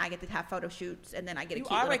thing and I get to have photo shoots and then I get a cute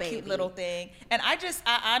little baby. You are a cute little thing. And I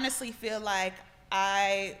honestly feel like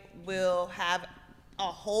I will have a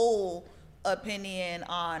whole opinion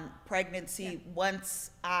on pregnancy once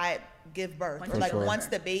I give birth, or once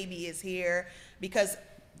the baby is here, because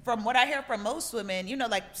from what I hear from most women,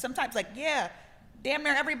 sometimes damn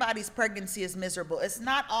near everybody's pregnancy is miserable. It's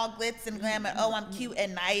not all glitz and glamour. Oh, I'm cute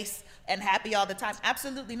and nice and happy all the time.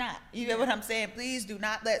 Absolutely not. You get what I'm saying? Please do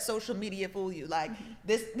not let social media fool you. Like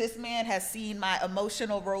this man has seen my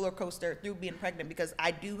emotional roller coaster through being pregnant, because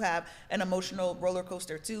I do have an emotional roller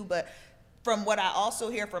coaster too. But from what I also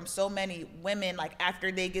hear from so many women, like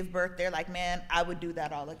after they give birth, they're like, man, I would do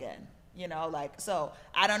that all again. You know, like, so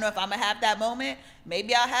I don't know if I'm gonna have that moment.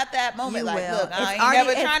 Maybe I'll have that moment. You like, will. look, I ain't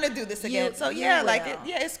never trying to do this again. So yeah, like,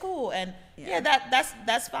 it's cool. And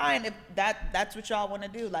that's fine if that's what y'all want to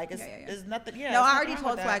do. Like, it's nothing. Yeah. No, I already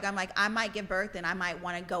told Swag. I'm like, I might give birth and I might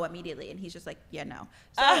want to go immediately, and he's just like, yeah, no.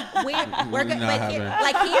 So we're good.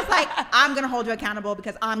 Like he's like, I'm gonna hold you accountable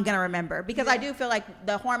because I'm gonna remember. Because I do feel like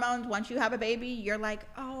the hormones. Once you have a baby, you're like,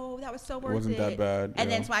 oh, that was so worth it. Wasn't that bad?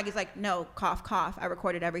 And then Swag is like, no, cough, cough. I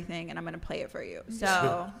recorded everything, and I'm gonna play it for you.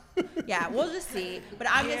 So yeah, we'll just see. But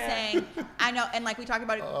I'm just saying, I know, and like we talked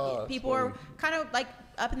about it, people are kind of like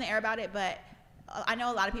up in the air about it, but I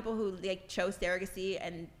know a lot of people who like chose surrogacy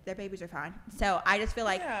and their babies are fine. So I just feel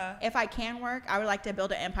like if I can work, I would like to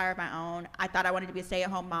build an empire of my own. I thought I wanted to be a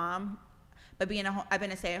stay-at-home mom, but I've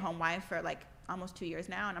been a stay-at-home wife for like almost 2 years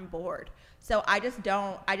now, and I'm bored. So I just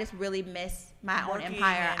really miss my own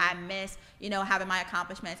empire. I miss, having my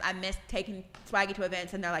accomplishments. I miss taking Swaggy to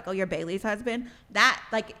events, and they're like, oh, you're Bailey's husband? That,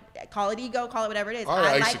 like, call it ego, call it whatever it is. All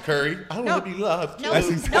right, Aisha Curry. I want to be loved. That's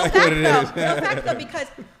exactly what it is. No facts, though, because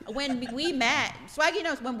when we met, Swaggy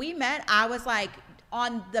knows, when we met, I was like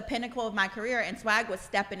on the pinnacle of my career, and Swag was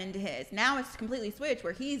stepping into his. Now it's completely switched,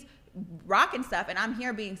 where he's rocking stuff, and I'm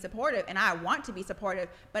here being supportive, and I want to be supportive,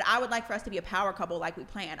 but I would like for us to be a power couple like we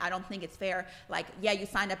planned. I don't think it's fair. Like, yeah, you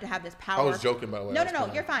signed up to have this power. I was joking, by the way. No,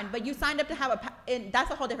 you're fine. But you signed up to have and that's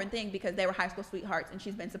a whole different thing, because they were high school sweethearts, and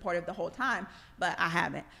she's been supportive the whole time, but I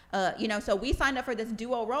haven't. So we signed up for this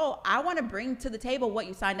duo role. I want to bring to the table what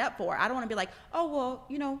you signed up for. I don't want to be like, oh, well,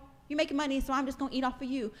 you're making money, so I'm just going to eat off of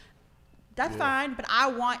you. That's fine, but I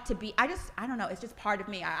want to be, I don't know, it's just part of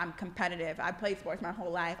me. I'm competitive. I played sports my whole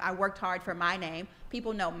life. I worked hard for my name.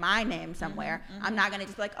 People know my name somewhere. I'm not going to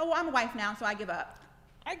just be like, oh, well, I'm a wife now, so I give up.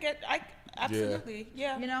 Absolutely,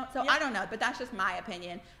 yeah. I don't know, but that's just my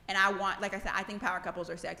opinion. And I want, like I said, I think power couples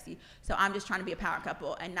are sexy. So I'm just trying to be a power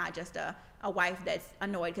couple and not just a wife that's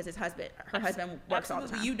annoyed because her husband works all the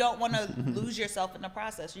time. You don't want to lose yourself in the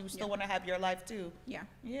process. You still want to have your life too. Yeah.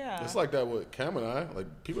 It's like that with Cam and I. Like,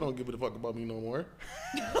 people don't give a fuck about me no more.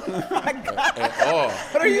 Oh my God. At all.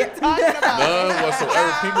 What are you talking about? None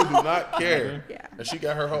whatsoever. People do not care. Yeah. And she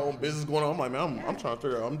got her own business going on. I'm like, man, I'm trying to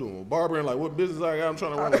figure out. I'm doing barbering. Like, what business I got? I'm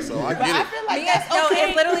trying to run it. So I get it. I feel like that's okay.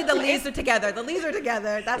 It's literally the leaves are together. The leaves are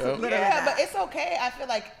together. That's literally that. But it's okay. I feel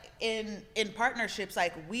like in partnerships,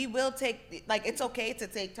 like, we will take, like, it's okay to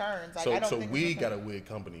take turns. Like, I don't think we got a wig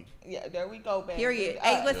company. Yeah, there we go, baby. Period.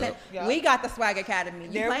 Hey, listen, we got the Swag Academy.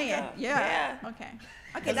 You playing? Yeah.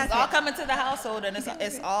 Okay, that's all coming to the household, and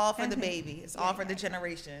it's all for the baby. It's all for the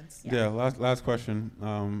generations. Yeah. Last question.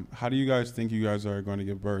 How do you guys think you guys are going to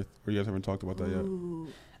give birth? Or you guys haven't talked about that yet?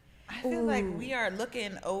 I feel like we are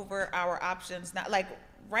looking over our options now. Like,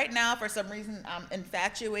 right now, for some reason, I'm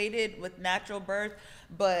infatuated with natural birth.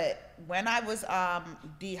 But when I was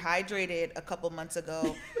dehydrated a couple months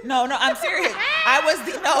ago, no, I'm serious.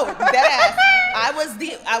 Deadass.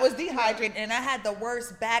 I was dehydrated, and I had the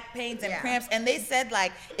worst back pains and cramps. And they said,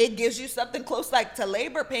 like, it gives you something close, like, to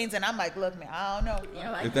labor pains. And I'm like, look, man, I don't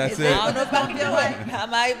know. If that's it. I don't know if I can do it. I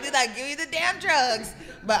might be like, give me the damn drugs.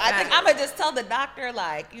 But I think I'm gonna just tell the doctor,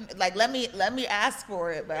 like, let me ask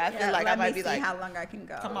for it. But I feel like I might be like, how long I can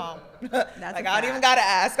go. Come on. Like, I don't even gotta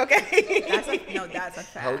ask, okay? That's a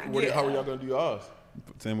fact. How are y'all gonna do yours?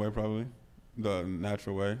 Same way, probably. The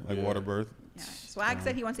natural way, like water birth. Yeah. Swag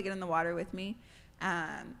said he wants to get in the water with me,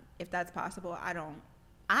 if that's possible.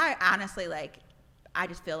 I honestly, like, I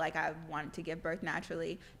just feel like I want to give birth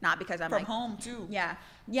naturally, not because I'm from like, home too. Yeah,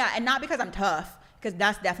 and not because I'm tough, because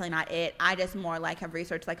that's definitely not it. I just more like have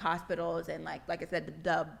researched like hospitals and like I said,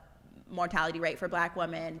 the mortality rate for Black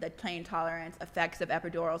women, the pain tolerance, effects of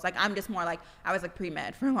epidurals. Like, I'm just more like, I was like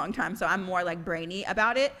pre-med for a long time, so I'm more like brainy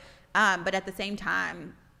about it. But at the same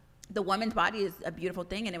time, the woman's body is a beautiful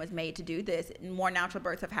thing, and it was made to do this. More natural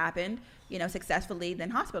births have happened, successfully than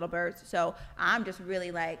hospital births. So I'm just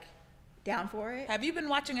really like down for it. Have you been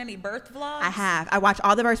watching any birth vlogs? I have. I watch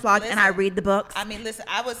all the birth vlogs, and I read the books. I mean, listen,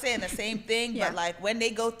 I was saying the same thing, but like when they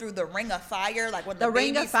go through the ring of fire, like when the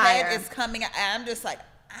ring baby's of fire head is coming out, I'm just like,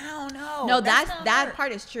 I don't know. No, that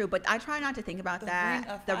part is true, but I try not to think about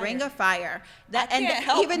the ring of fire. That and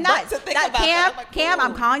even that Cam,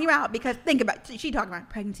 I'm calling you out because think about she talking about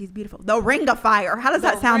pregnancy is beautiful. The ring of fire. How does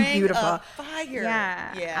that sound beautiful? Of fire.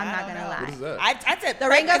 Yeah, I'm not gonna lie. What is that? I said the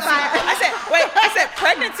ring of fire. I said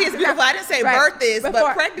pregnancy is beautiful. I didn't say birth is,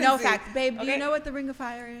 but pregnancy. No facts, babe. Do you know what the ring of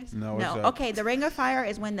fire is? No. Okay, the ring of fire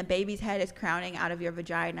is when the baby's head is crowning out of your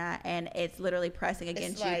vagina and it's literally pressing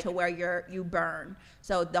against you to where you burn.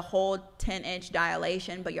 So the whole 10-inch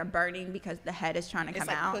dilation, but you're burning because the head is trying to come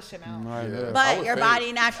out. Push him out. Yeah. But your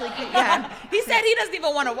body naturally, He said he doesn't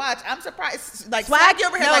even want to watch. I'm surprised. Like Swag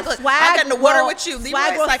over here, look, I got in the water with you.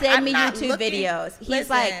 Swag will send me I'm YouTube videos. He's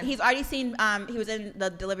Listen. he's already seen. He was in the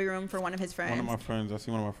delivery room for one of his friends. One of my friends. I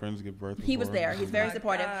seen one of my friends give birth. He was before. there. He's very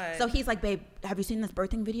supportive. God. So he's like, babe, have you seen this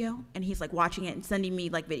birthing video? And he's like watching it and sending me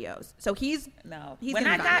like videos. So he's When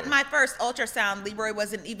I got my first ultrasound, Leroy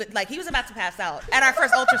wasn't even like he was about to pass out at our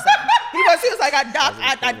first ultrasound. He was like,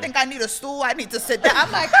 I think I need a stool. I need to sit down.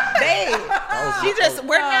 I'm like, babe,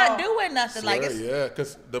 we're not doing nothing. Like, yeah,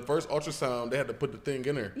 because the first ultrasound, they had to put the thing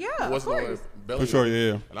in there. Yeah, it wasn't on his belly. For sure,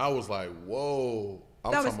 yeah. And I was like, whoa. I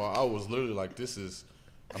was literally like,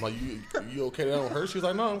 I'm like, you okay? That don't hurt? She was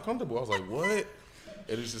like, no, I'm comfortable. I was like, what?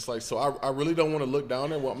 And it's just like, so I really don't want to look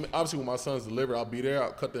down there. Well, obviously, when my son's delivered, I'll be there.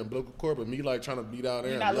 I'll cut the umbilical cord. But me, like, trying to be down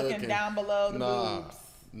there you're and not looking down below the boobs.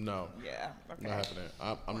 No. Yeah. Okay. Not happening.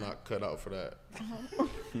 I'm not cut out for that.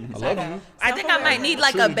 I love you. I think I might need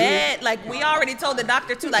like a bed. Like we already told the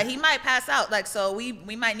doctor too. Like he might pass out. Like so we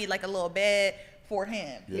might need like a little bed for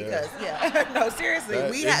him because no seriously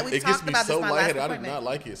we talked about this my last appointment. I did not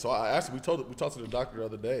like it, so I asked. We talked to the doctor the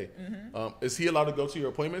other day. Is he allowed to go to your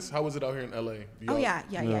appointments? How is it out here in LA? Yeah.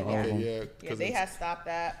 Yeah, they had stopped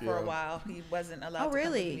that for a while. He wasn't allowed. Oh,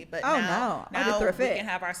 really? To come with me, but now we can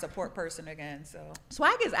have our support person again. So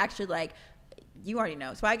Swag is actually like you already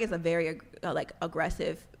know. Swag is a very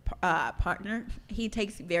aggressive partner. He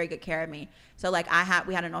takes very good care of me. So like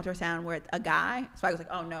we had an ultrasound with a guy. So I was like,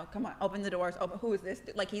 oh no, come on, open the doors. Open. Who is this?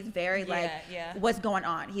 Like he's very what's going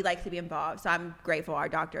on? He likes to be involved. So I'm grateful. Our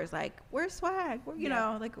doctor is like, where's Swag? You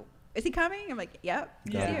know, like, is he coming? I'm like, yep,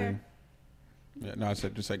 he's here. Yeah, no, I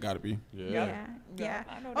said just gotta be. Yeah.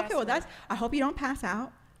 Okay, well I hope you don't pass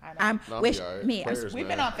out. We've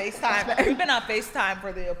been on FaceTime. We've been on FaceTime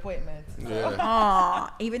for the appointments. So. Yeah.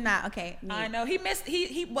 Even that. Okay. I know he missed.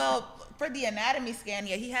 Well for the anatomy scan.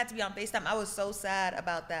 Yeah, he had to be on FaceTime. I was so sad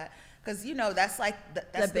about that because that's like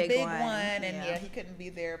that's the big one, and he couldn't be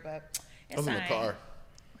there. But I was in the car.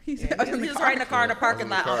 He was right in the car in the parking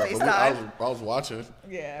lot on FaceTime. I was watching.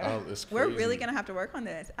 Yeah. We're really going to have to work on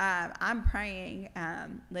this. I'm praying,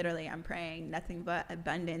 literally, I'm praying nothing but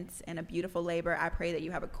abundance and a beautiful labor. I pray that you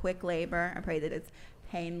have a quick labor. I pray that it's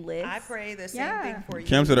painless. I pray the same thing for you.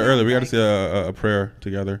 Cam said it earlier. We got to say a prayer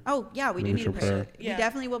together. Oh, yeah, we do need a prayer. Yeah. We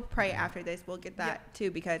definitely will pray after this. We'll get that, too,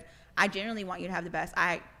 because I genuinely want you to have the best.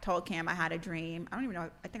 I told Cam I had a dream. I don't even know.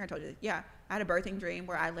 I think I told you this. Yeah. I had a birthing dream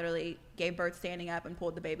where I literally gave birth standing up and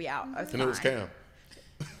pulled the baby out. And it was Cam.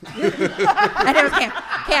 And it was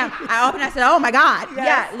Cam. I opened. I said, "Oh my God!"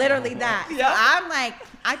 Yes. Yeah, literally that. Yep. So I'm like,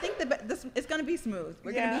 I think it's gonna be smooth.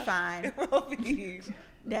 We're gonna be fine. It will be.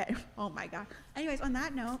 Oh my God. Anyways, on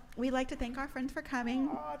that note, we'd like to thank our friends for coming.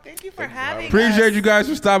 Oh, thank you for having us. Appreciate you guys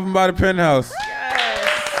for stopping by the Penthouse. Yes.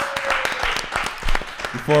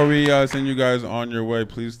 Before we send you guys on your way,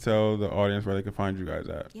 please tell the audience where they can find you guys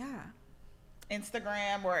at. Yeah.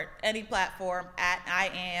 Instagram or any platform at I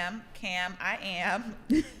am Cam. I am.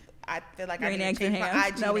 I feel like I need to change my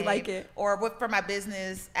IG No, we name. like it. Or for my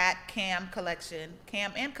business at Cam Collection.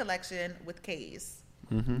 Cam and Collection with K's.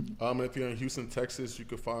 If you're in Houston, Texas, you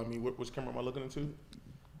can find me. Which camera am I looking into?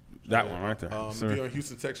 That one right there. If you're in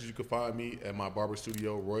Houston, Texas, you can find me at my barber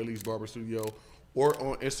studio, Roy Lee's Barber Studio, or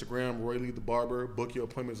on Instagram, Roy Lee the Barber. Book your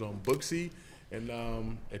appointments on Booksy.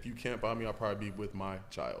 And if you can't find me, I'll probably be with my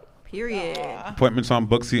child. Period. Appointments on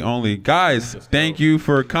Booksy only. Guys, thank you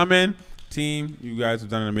for coming. Team, you guys have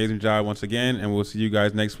done an amazing job once again, and we'll see you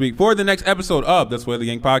guys next week for the next episode of the Sway the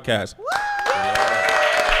Gang Podcast.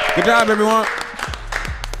 Good job, everyone.